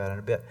talk about in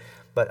a bit.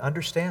 But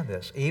understand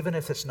this, even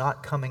if it's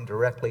not coming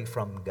directly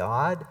from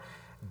God,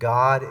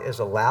 God is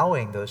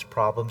allowing those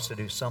problems to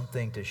do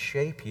something to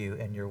shape you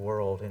in your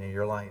world and in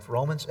your life.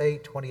 Romans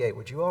 8:28.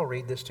 Would you all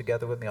read this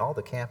together with me? All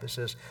the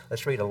campuses.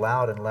 Let's read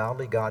aloud and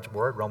loudly God's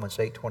Word. Romans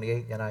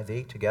 8:28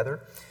 NIV together.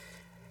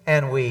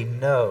 And we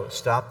know.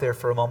 Stop there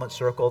for a moment.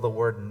 Circle the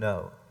word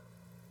know.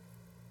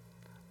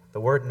 The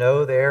word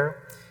know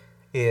there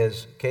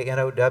is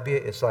K-N-O-W.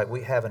 It's like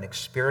we have an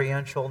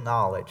experiential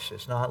knowledge.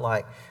 It's not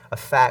like a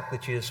fact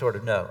that you just sort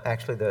of know.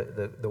 Actually,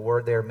 the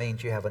word there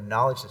means you have a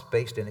knowledge that's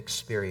based in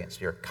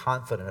experience. You're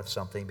confident of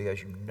something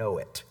because you know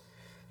it.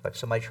 Like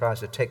somebody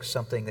tries to take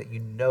something that you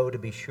know to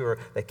be sure,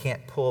 they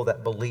can't pull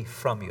that belief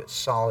from you. It's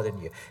solid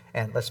in you.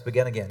 And let's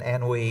begin again.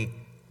 And we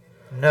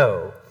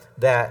know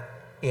that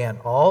in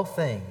all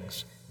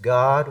things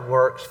God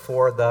works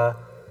for the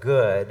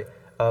good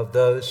of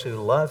those who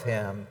love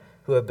Him,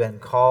 who have been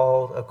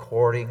called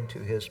according to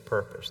His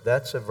purpose.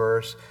 That's a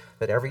verse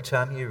that every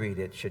time you read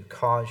it should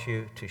cause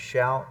you to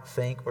shout,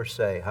 think, or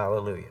say,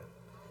 hallelujah.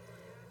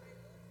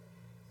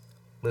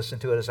 Listen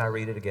to it as I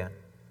read it again.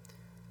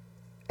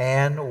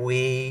 And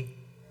we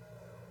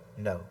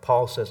know.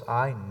 Paul says,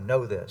 I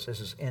know this.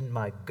 This is in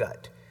my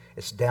gut.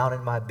 It's down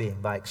in my being.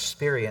 By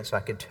experience, I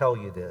can tell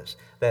you this,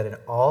 that in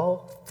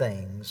all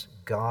things,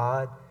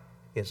 God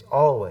is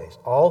always,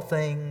 all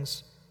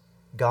things,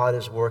 God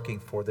is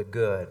working for the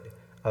good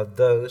of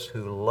those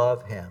who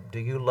love Him. Do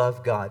you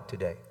love God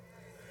today?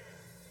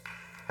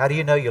 How do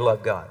you know you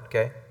love God?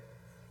 Okay?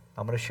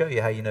 I'm going to show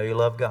you how you know you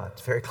love God.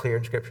 It's very clear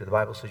in Scripture. The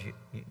Bible says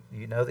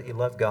you know that you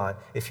love God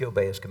if you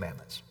obey His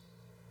commandments.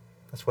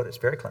 That's what it's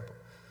very clear.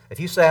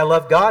 If you say, I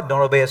love God,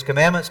 don't obey His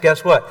commandments,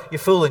 guess what? You're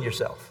fooling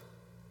yourself.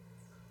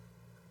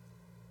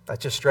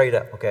 That's just straight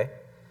up, okay?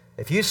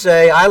 If you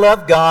say, I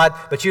love God,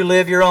 but you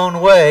live your own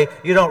way,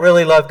 you don't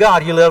really love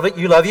God. You love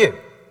you.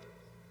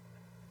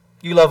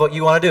 You love what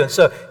you want to do. And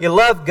so you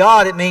love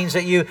God, it means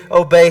that you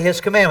obey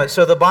His commandments.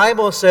 So the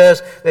Bible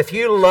says if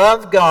you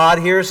love God,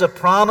 here's a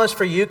promise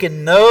for you. You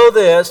can know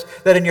this,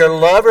 that in your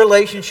love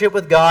relationship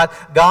with God,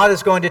 God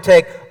is going to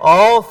take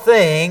all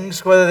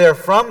things, whether they're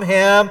from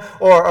Him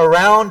or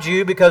around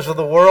you because of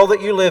the world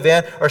that you live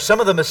in, or some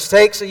of the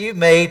mistakes that you've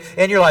made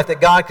in your life,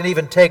 that God can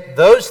even take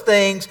those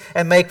things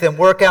and make them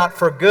work out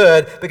for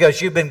good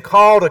because you've been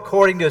called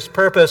according to His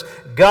purpose.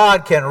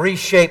 God can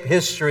reshape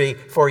history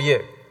for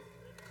you.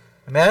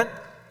 Amen?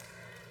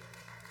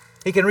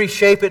 He can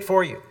reshape it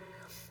for you.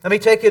 Let me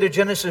take you to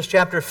Genesis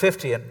chapter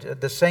 50, and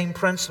the same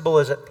principle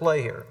is at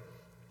play here.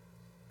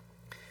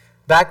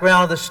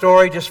 Background of the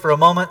story, just for a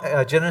moment.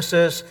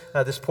 Genesis,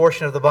 this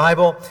portion of the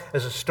Bible,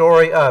 is a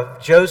story of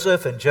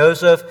Joseph. And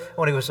Joseph,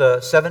 when he was a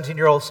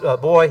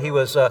 17-year-old boy, he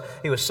was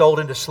sold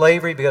into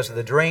slavery because of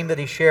the dream that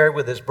he shared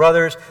with his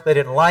brothers. They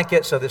didn't like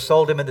it, so they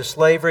sold him into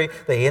slavery.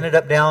 They ended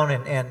up down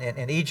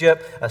in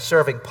Egypt,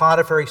 serving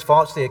Potiphar. He's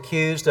falsely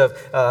accused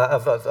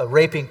of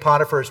raping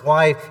Potiphar's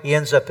wife. He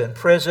ends up in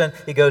prison.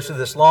 He goes through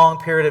this long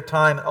period of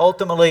time. And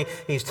ultimately,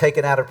 he's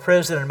taken out of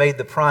prison and made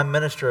the prime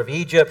minister of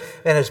Egypt.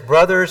 And his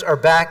brothers are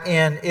back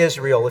in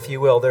Israel, if you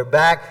will. They're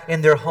back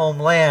in their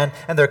homeland,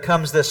 and there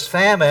comes this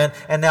famine,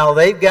 and now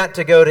they've got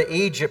to go to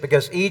Egypt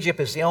because Egypt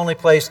is the only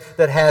place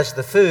that has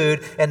the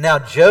food, and now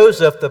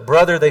Joseph, the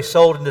brother they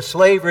sold into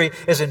slavery,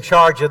 is in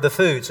charge of the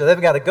food. So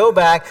they've got to go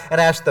back and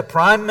ask the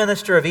prime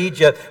minister of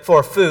Egypt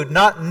for food,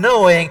 not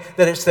knowing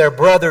that it's their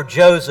brother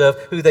Joseph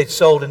who they'd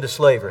sold into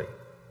slavery.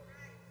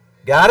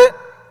 Got it?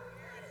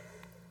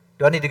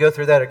 Do I need to go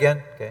through that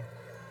again? Okay.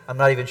 I'm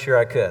not even sure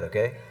I could,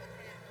 okay?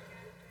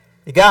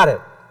 You got it?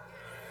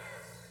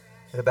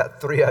 And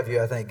about 3 of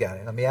you, I think, got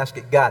it. Let me ask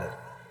it. Got it?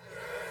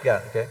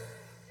 Got it, okay.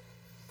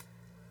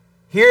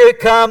 Here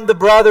come the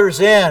brothers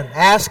in,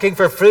 asking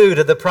for food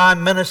of the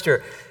prime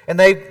minister. And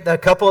a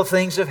couple of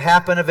things have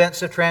happened, events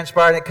have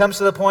transpired. And it comes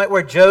to the point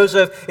where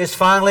Joseph is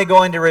finally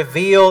going to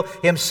reveal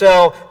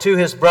himself to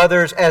his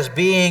brothers as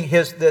being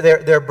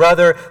their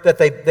brother that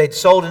they'd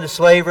sold into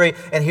slavery.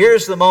 And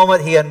here's the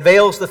moment he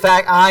unveils the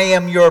fact, I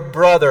am your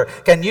brother.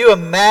 Can you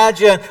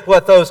imagine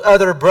what those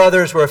other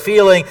brothers were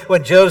feeling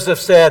when Joseph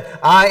said,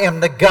 I am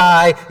the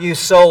guy you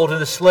sold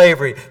into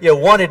slavery. You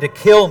wanted to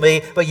kill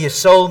me, but you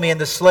sold me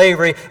into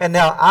slavery, and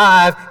now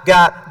I've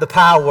got the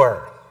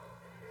power.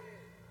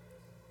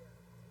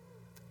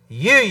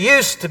 You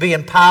used to be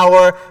in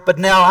power, but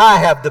now I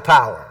have the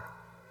power.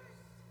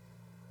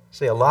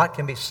 See, a lot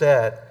can be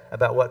said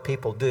about what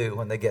people do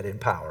when they get in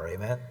power,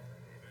 amen?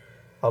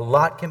 A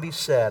lot can be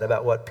said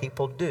about what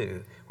people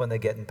do when they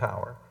get in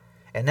power.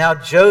 And now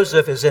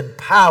Joseph is in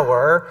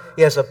power.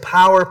 He has a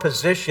power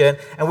position,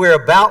 and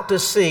we're about to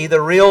see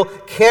the real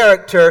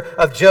character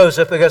of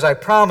Joseph, because I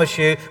promise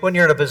you, when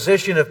you're in a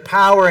position of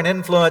power and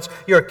influence,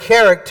 your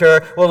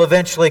character will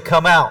eventually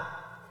come out.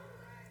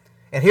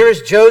 And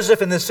here's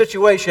Joseph in this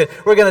situation.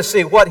 We're going to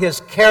see what his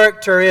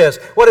character is.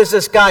 What is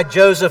this guy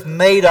Joseph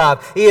made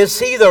of? Is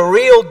he the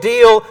real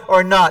deal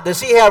or not?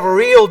 Does he have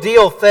real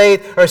deal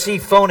faith, or is he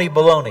phony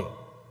baloney?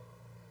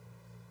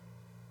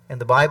 And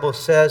the Bible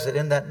says that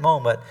in that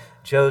moment,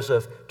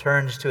 Joseph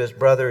turns to his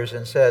brothers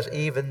and says,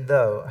 even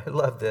though, I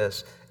love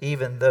this,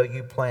 even though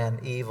you plan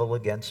evil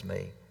against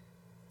me,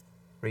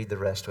 read the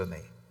rest with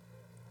me.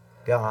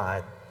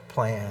 God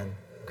planned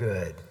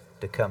good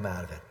to come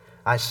out of it.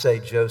 I say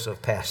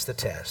Joseph passed the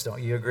test.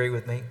 Don't you agree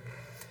with me?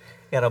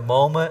 In a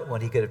moment when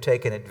he could have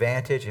taken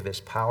advantage of his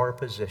power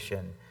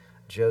position,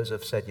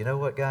 Joseph said, you know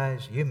what,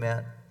 guys? You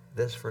meant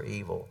this for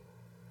evil.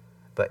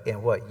 But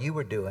in what you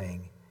were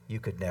doing,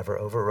 you could never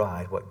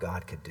override what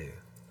God could do.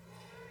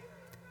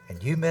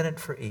 And you meant it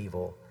for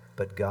evil,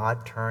 but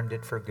God turned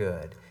it for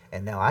good.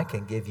 And now I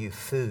can give you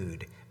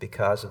food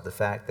because of the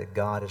fact that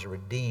God has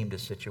redeemed a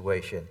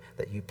situation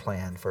that you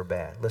planned for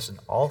bad. Listen,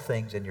 all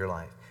things in your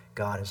life,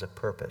 God has a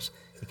purpose.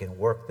 He can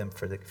work them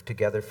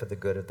together for the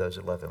good of those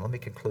who love Him. Let me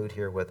conclude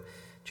here with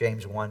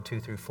James 1, 2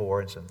 through 4,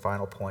 and some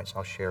final points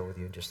I'll share with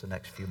you in just the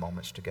next few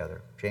moments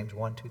together. James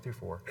 1, 2 through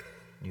 4,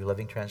 New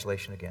Living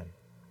Translation again.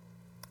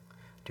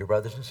 Dear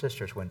brothers and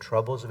sisters, when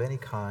troubles of any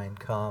kind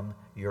come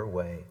your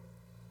way,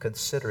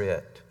 consider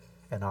it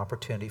an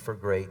opportunity for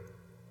great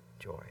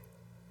joy.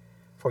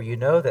 For you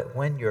know that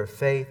when your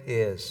faith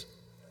is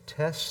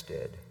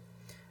tested,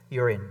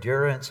 your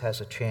endurance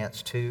has a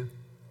chance to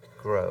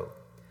grow.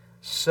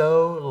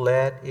 So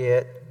let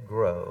it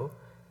grow.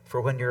 For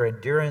when your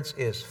endurance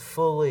is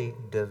fully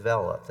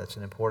developed, that's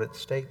an important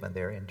statement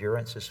there,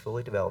 endurance is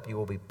fully developed, you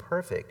will be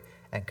perfect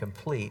and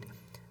complete,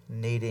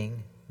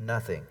 needing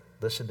nothing.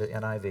 Listen to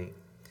NIV.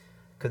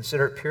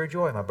 Consider it pure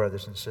joy, my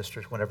brothers and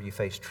sisters, whenever you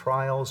face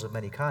trials of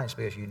many kinds,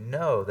 because you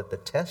know that the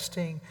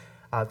testing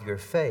of your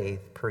faith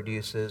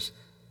produces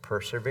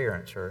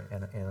perseverance, or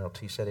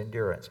NLT said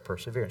endurance,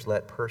 perseverance.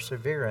 Let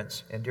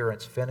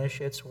endurance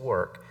finish its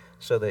work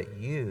so that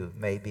you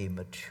may be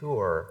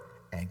mature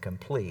and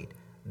complete,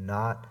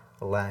 not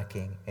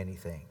lacking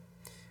anything.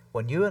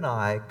 When you and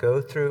I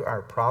go through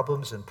our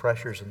problems and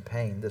pressures and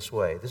pain this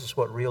way, this is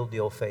what real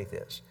deal faith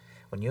is.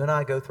 When you and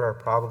I go through our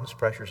problems,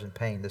 pressures, and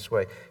pain this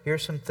way,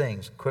 here's some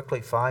things,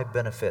 quickly, 5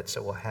 benefits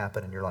that will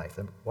happen in your life.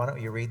 And why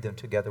don't you read them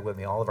together with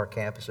me? All of our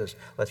campuses,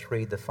 let's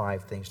read the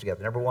 5 things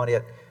together. Number 1,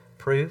 it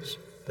proves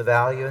the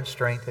value and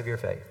strength of your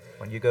faith.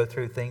 When you go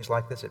through things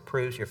like this, it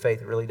proves your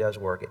faith really does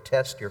work. It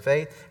tests your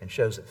faith and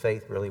shows that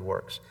faith really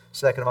works.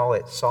 Second of all,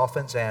 it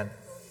softens and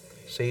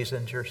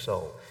seasons your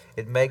soul.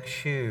 It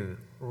makes you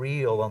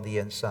real on the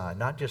inside,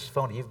 not just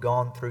phony. You've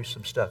gone through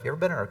some stuff. You ever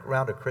been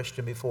around a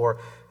Christian before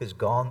who's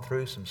gone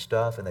through some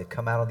stuff and they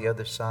come out on the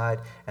other side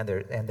and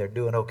they're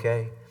doing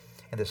okay?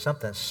 And there's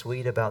something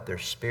sweet about their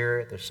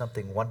spirit. There's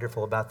something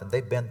wonderful about them.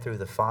 They've been through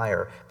the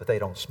fire, but they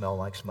don't smell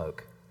like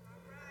smoke.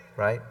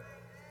 Right?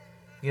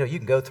 You know, you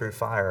can go through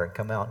fire and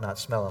come out not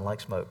smelling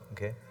like smoke,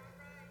 okay?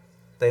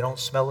 They don't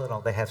smell it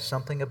all. They have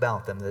something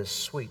about them that is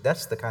sweet.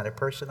 That's the kind of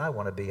person I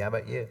want to be. How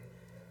about you?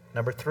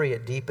 Number 3,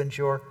 it deepens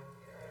your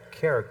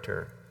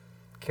character.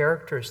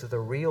 Character is the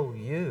real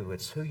you.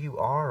 It's who you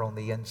are on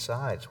the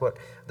inside. It's what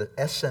the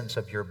essence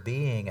of your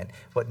being. And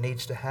what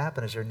needs to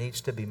happen is there needs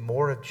to be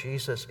more of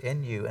Jesus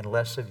in you and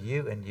less of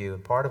you in you.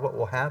 And part of what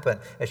will happen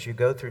as you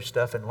go through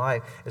stuff in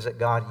life is that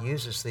God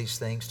uses these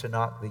things to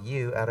knock the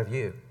you out of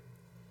you.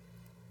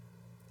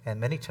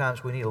 And many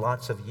times we need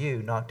lots of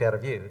you knocked out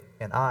of you,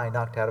 and I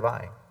knocked out of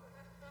I.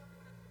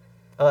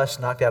 Us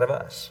knocked out of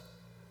us.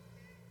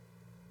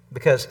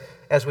 Because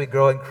as we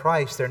grow in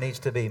Christ, there needs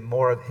to be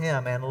more of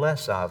Him and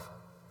less of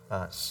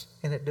us.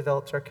 And it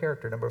develops our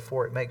character. Number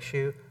 4, it makes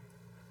you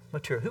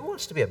mature. Who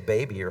wants to be a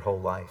baby your whole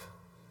life?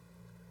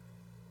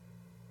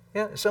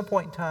 Yeah, at some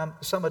point in time,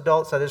 some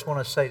adults, I just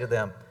want to say to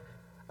them,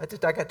 I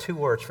got 2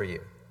 words for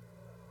you.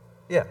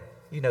 Yeah,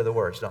 you know the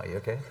words, don't you,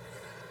 okay?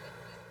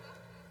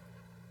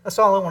 That's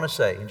all I want to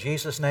say. In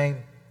Jesus'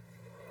 name.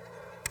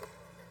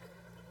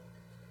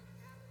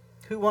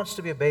 Who wants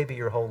to be a baby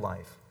your whole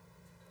life?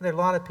 There are a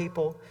lot of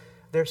people,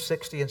 they're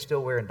 60 and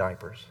still wearing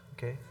diapers,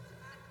 okay?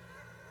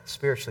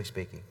 Spiritually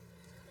speaking.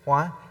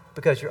 Why?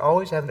 Because you're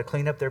always having to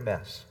clean up their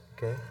mess,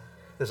 okay?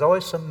 There's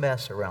always some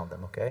mess around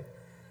them, okay?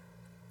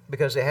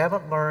 Because they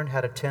haven't learned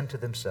how to tend to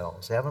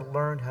themselves. They haven't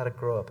learned how to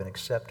grow up and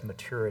accept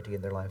maturity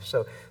in their life.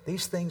 So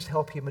these things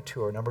help you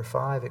mature. Number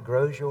 5, it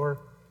grows your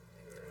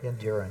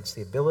endurance,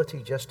 the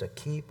ability just to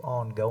keep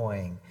on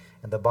going.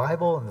 And the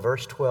Bible in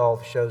verse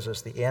 12 shows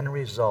us the end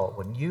result.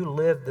 When you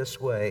live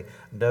this way,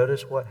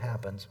 notice what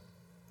happens.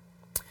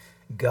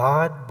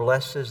 God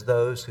blesses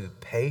those who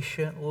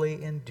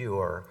patiently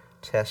endure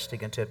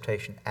testing and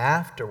temptation.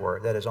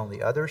 Afterward, that is on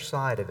the other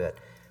side of it,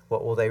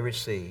 what will they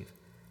receive?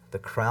 The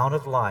crown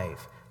of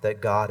life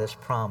that God has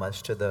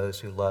promised to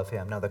those who love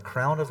Him. Now, the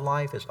crown of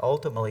life is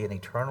ultimately an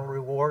eternal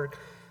reward.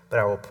 But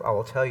I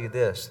will tell you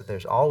this, that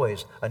there's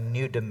always a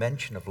new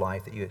dimension of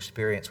life that you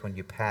experience when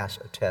you pass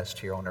a test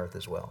here on earth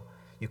as well.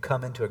 You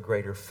come into a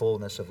greater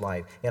fullness of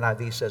life.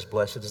 NIV says,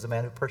 blessed is the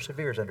man who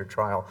perseveres under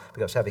trial,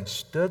 because having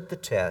stood the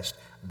test,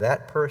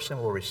 that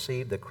person will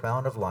receive the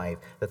crown of life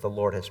that the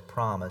Lord has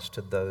promised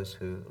to those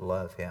who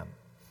love Him.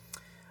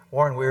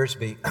 Warren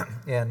Wiersbe,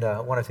 in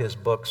one of his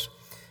books,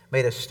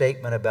 made a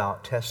statement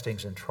about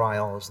testings and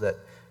trials that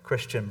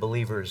Christian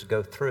believers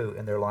go through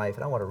in their life.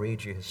 And I want to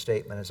read you his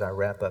statement as I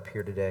wrap up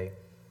here today.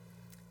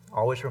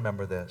 Always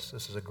remember this.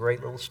 This is a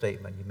great little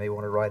statement. You may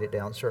want to write it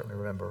down. Certainly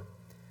remember.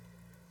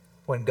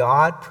 When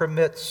God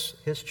permits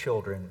His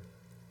children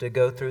to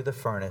go through the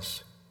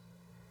furnace,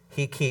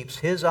 He keeps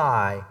His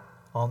eye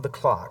on the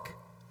clock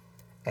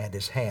and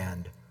His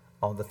hand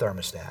on the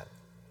thermostat.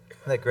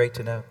 Isn't that great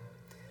to know?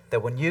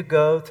 That when you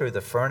go through the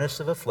furnace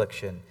of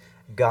affliction,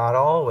 God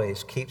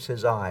always keeps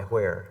His eye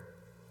where?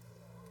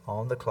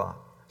 On the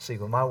clock. See,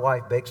 when my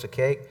wife bakes a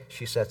cake,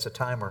 she sets a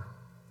timer.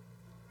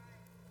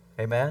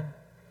 Amen?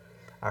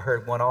 I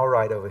heard one all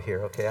right over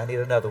here. Okay, I need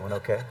another one,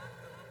 okay?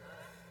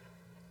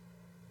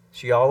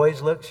 She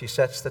always looks, she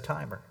sets the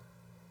timer.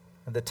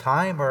 And the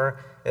timer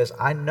is,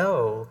 I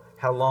know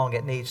how long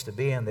it needs to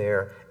be in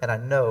there, and I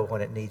know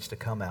when it needs to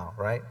come out,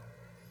 right?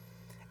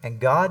 And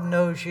God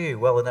knows you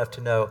well enough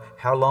to know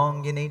how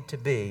long you need to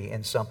be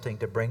in something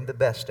to bring the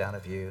best out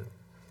of you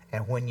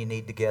and when you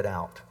need to get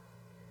out.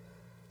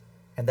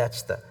 And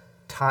that's the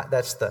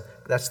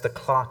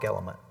clock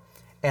element.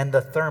 And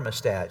the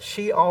thermostat,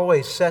 she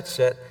always sets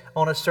it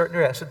on a certain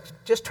direction. So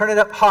just turn it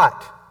up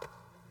hot.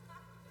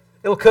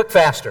 It'll cook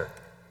faster.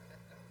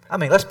 I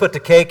mean, let's put the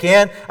cake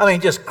in. I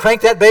mean, just crank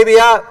that baby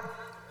up.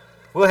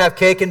 We'll have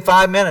cake in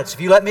 5 minutes.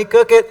 If you let me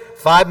cook it,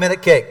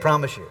 5-minute cake,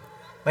 promise you.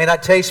 May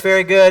not taste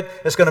very good.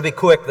 It's going to be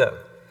quick, though.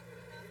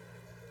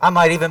 I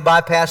might even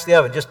bypass the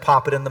oven. Just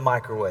pop it in the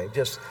microwave.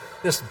 Just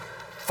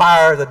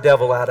fire the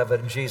devil out of it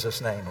in Jesus'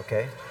 name,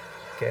 okay?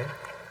 Okay?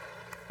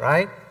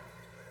 Right?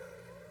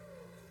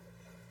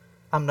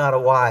 I'm not a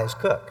wise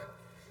cook.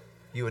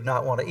 You would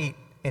not want to eat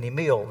any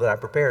meal that I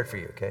prepared for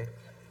you, okay?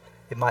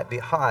 It might be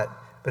hot,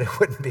 but it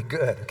wouldn't be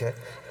good, okay?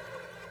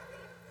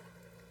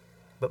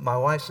 But my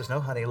wife says, no,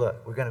 honey,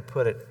 look, we're going to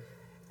put it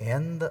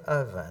in the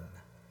oven,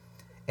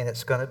 and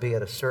it's going to be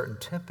at a certain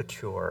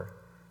temperature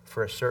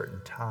for a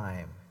certain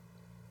time.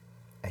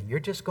 And you're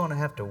just going to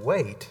have to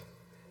wait,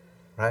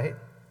 right,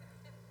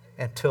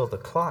 until the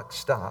clock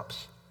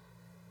stops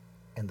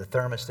and the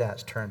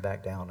thermostat's turned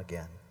back down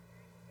again.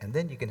 And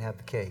then you can have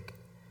the cake.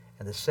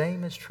 And the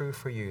same is true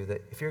for you,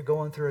 that if you're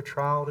going through a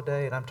trial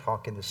today, and I'm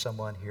talking to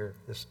someone here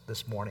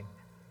this morning,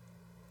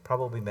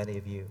 probably many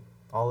of you,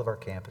 all of our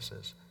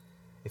campuses,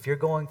 if you're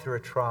going through a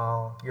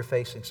trial, you're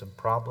facing some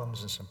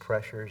problems and some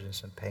pressures and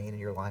some pain in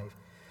your life,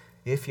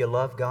 if you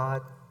love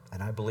God,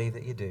 and I believe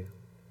that you do,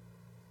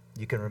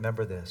 you can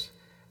remember this.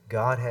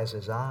 God has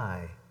His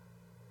eye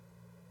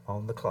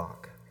on the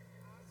clock,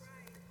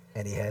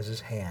 and He has His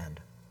hand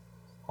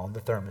on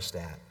the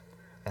thermostat.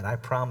 And I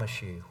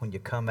promise you, when you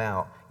come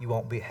out, you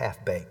won't be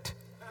half-baked.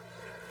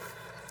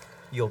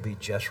 You'll be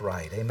just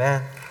right.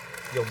 Amen?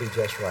 You'll be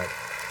just right.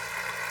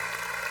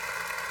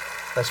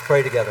 Let's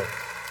pray together.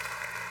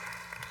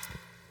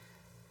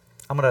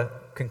 I'm going to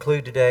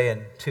conclude today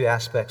in two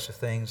aspects of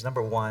things.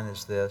 Number one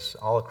is this,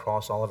 all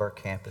across all of our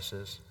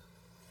campuses.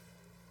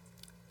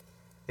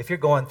 If you're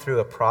going through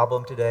a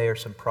problem today, or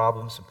some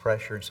problems, some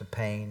pressure, and some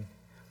pain,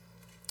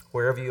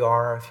 wherever you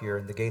are, if you're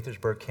in the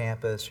Gaithersburg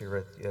campus, you're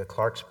at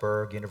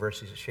Clarksburg,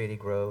 University of Shady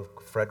Grove,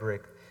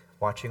 Frederick,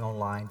 watching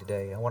online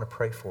today, I want to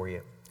pray for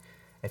you.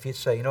 If you'd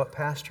say, you know what,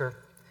 Pastor,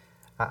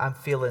 I'm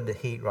feeling the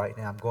heat right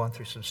now. I'm going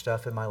through some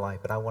stuff in my life,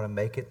 but I want to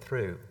make it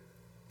through.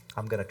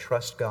 I'm going to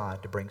trust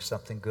God to bring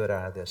something good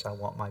out of this. I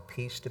want my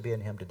peace to be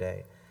in Him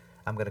today.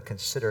 I'm going to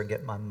consider and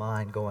get my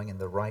mind going in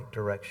the right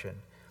direction.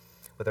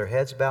 With our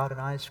heads bowed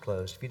and eyes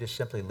closed, if you just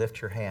simply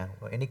lift your hand.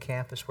 Well, any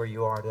campus where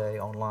you are today,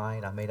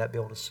 online, I may not be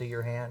able to see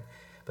your hand,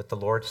 but the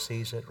Lord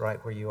sees it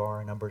right where you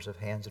are, numbers of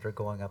hands that are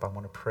going up. I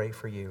want to pray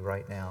for you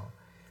right now.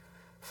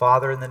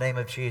 Father, in the name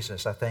of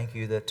Jesus, I thank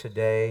you that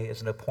today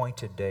is an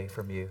appointed day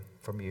from you,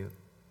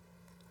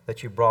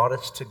 that you brought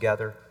us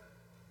together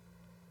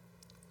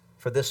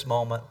for this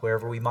moment,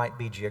 wherever we might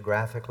be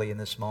geographically in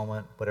this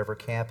moment, whatever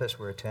campus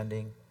we're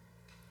attending,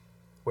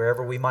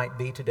 wherever we might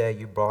be today,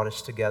 you brought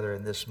us together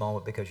in this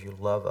moment because you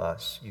love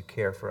us, you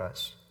care for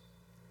us.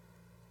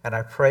 And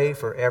I pray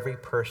for every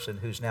person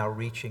who's now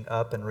reaching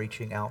up and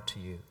reaching out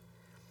to you.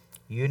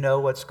 You know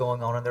what's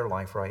going on in their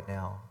life right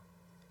now.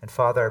 And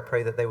Father, I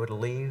pray that they would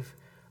leave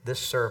this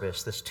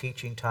service, this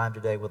teaching time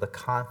today with a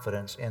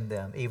confidence in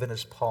them, even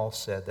as Paul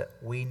said, that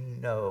we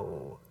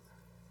know.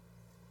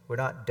 We're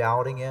not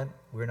doubting it.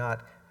 We're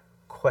not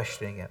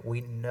questioning it.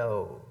 We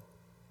know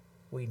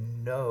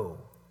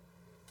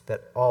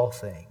that all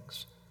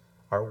things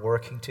are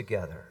working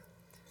together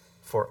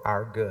for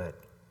our good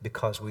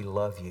because we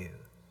love you.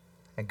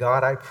 And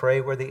God, I pray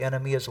where the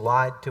enemy has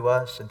lied to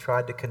us and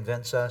tried to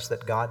convince us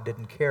that God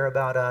didn't care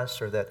about us,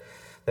 or that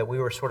we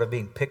were sort of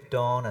being picked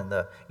on and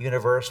the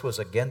universe was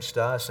against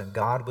us and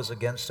God was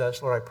against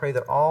us. Lord, I pray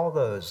that all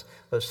those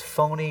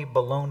phony,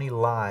 baloney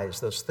lies,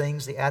 those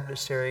things the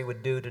adversary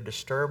would do to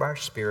disturb our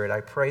spirit,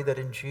 I pray that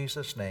in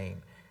Jesus'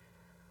 name,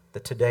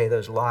 that today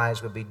those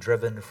lies would be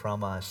driven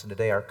from us, and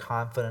today our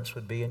confidence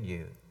would be in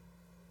you.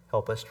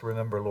 Help us to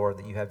remember, Lord,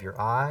 that you have your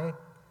eye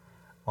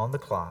on the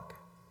clock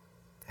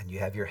and you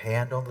have your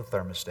hand on the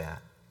thermostat,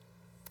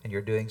 and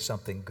you're doing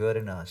something good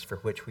in us for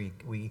which we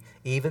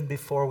even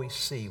before we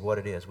see what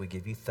it is, we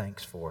give you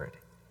thanks for it.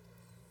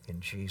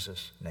 In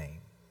Jesus' name.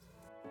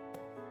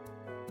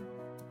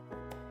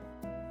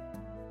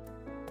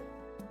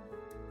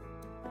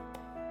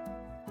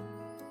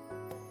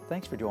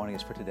 Thanks for joining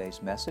us for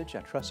today's message. I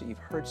trust that you've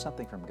heard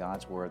something from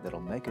God's Word that'll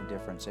make a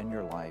difference in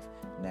your life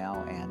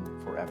now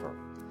and forever.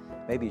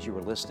 Maybe as you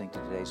were listening to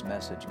today's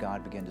message,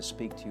 God began to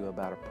speak to you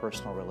about a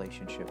personal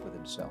relationship with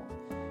Himself.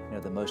 You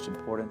know, the most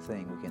important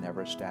thing we can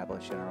ever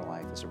establish in our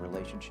life is a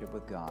relationship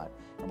with God,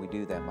 and we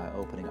do that by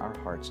opening our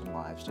hearts and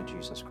lives to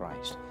Jesus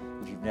Christ.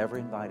 If you've never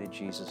invited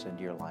Jesus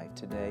into your life,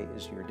 today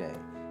is your day.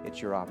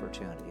 It's your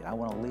opportunity. And I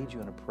want to lead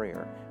you in a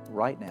prayer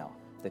right now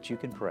that you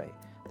can pray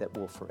that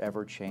will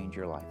forever change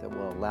your life, that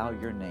will allow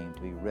your name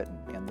to be written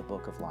in the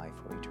book of life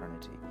for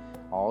eternity.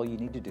 All you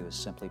need to do is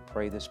simply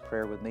pray this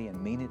prayer with me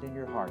and mean it in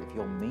your heart. If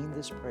you'll mean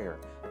this prayer,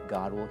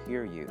 God will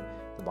hear you.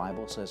 The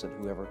Bible says that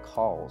whoever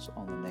calls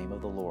on the name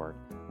of the Lord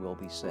will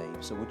be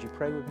saved. So would you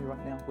pray with me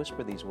right now?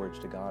 Whisper these words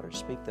to God or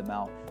speak them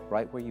out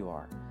right where you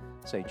are.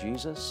 Say,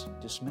 Jesus,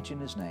 just mention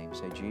His name.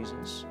 Say,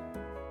 Jesus,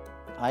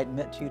 I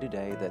admit to you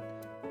today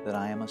that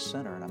I am a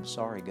sinner, and I'm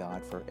sorry,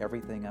 God, for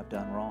everything I've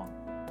done wrong.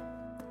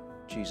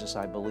 Jesus,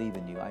 I believe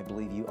in you. I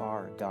believe you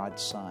are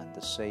God's Son,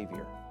 the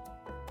Savior,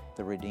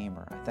 the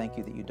Redeemer. I thank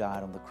you that you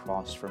died on the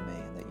cross for me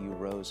and that you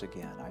rose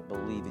again. I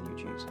believe in you,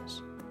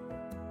 Jesus.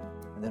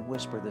 And And then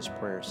whisper this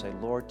prayer. Say,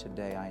 Lord,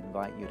 today I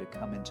invite you to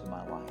come into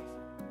my life,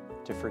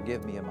 to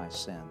forgive me of my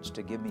sins,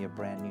 to give me a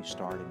brand new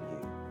start in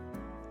you.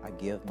 I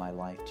give my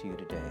life to you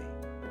today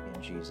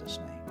in Jesus'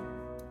 name.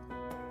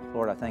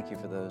 Lord, I thank you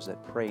for those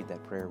that prayed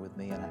that prayer with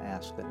me, and I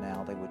ask that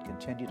now they would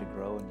continue to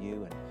grow in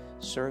you and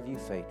serve you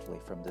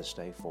faithfully from this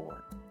day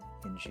forward.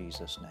 In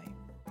Jesus' name.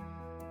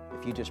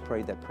 If you just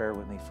prayed that prayer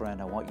with me,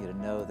 friend, I want you to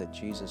know that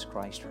Jesus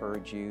Christ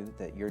heard you,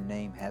 that your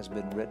name has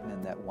been written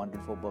in that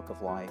wonderful book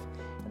of life,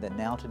 and that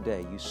now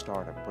today you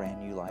start a brand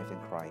new life in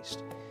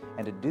Christ.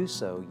 And to do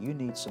so, you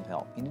need some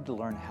help. You need to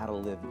learn how to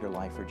live your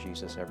life for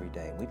Jesus every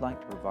day. We'd like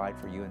to provide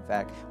for you. In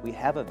fact, we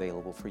have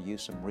available for you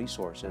some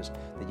resources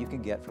that you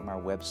can get from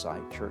our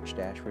website,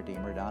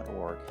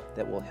 church-redeemer.org,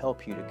 that will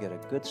help you to get a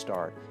good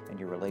start in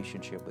your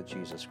relationship with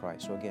Jesus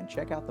Christ. So again,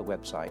 check out the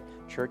website,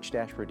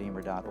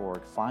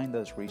 church-redeemer.org. Find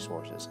those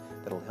resources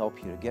that will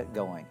help you to get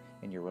going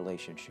in your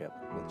relationship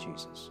with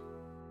Jesus.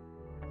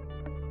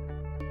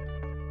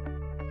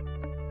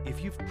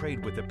 If you've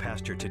prayed with the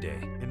pastor today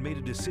and made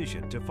a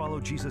decision to follow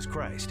Jesus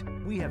Christ,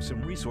 we have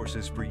some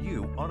resources for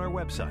you on our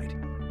website.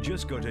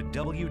 Just go to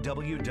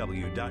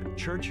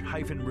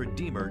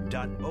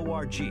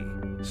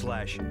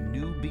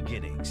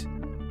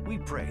www.church-redeemer.org/newbeginnings. We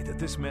pray that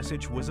this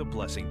message was a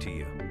blessing to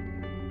you.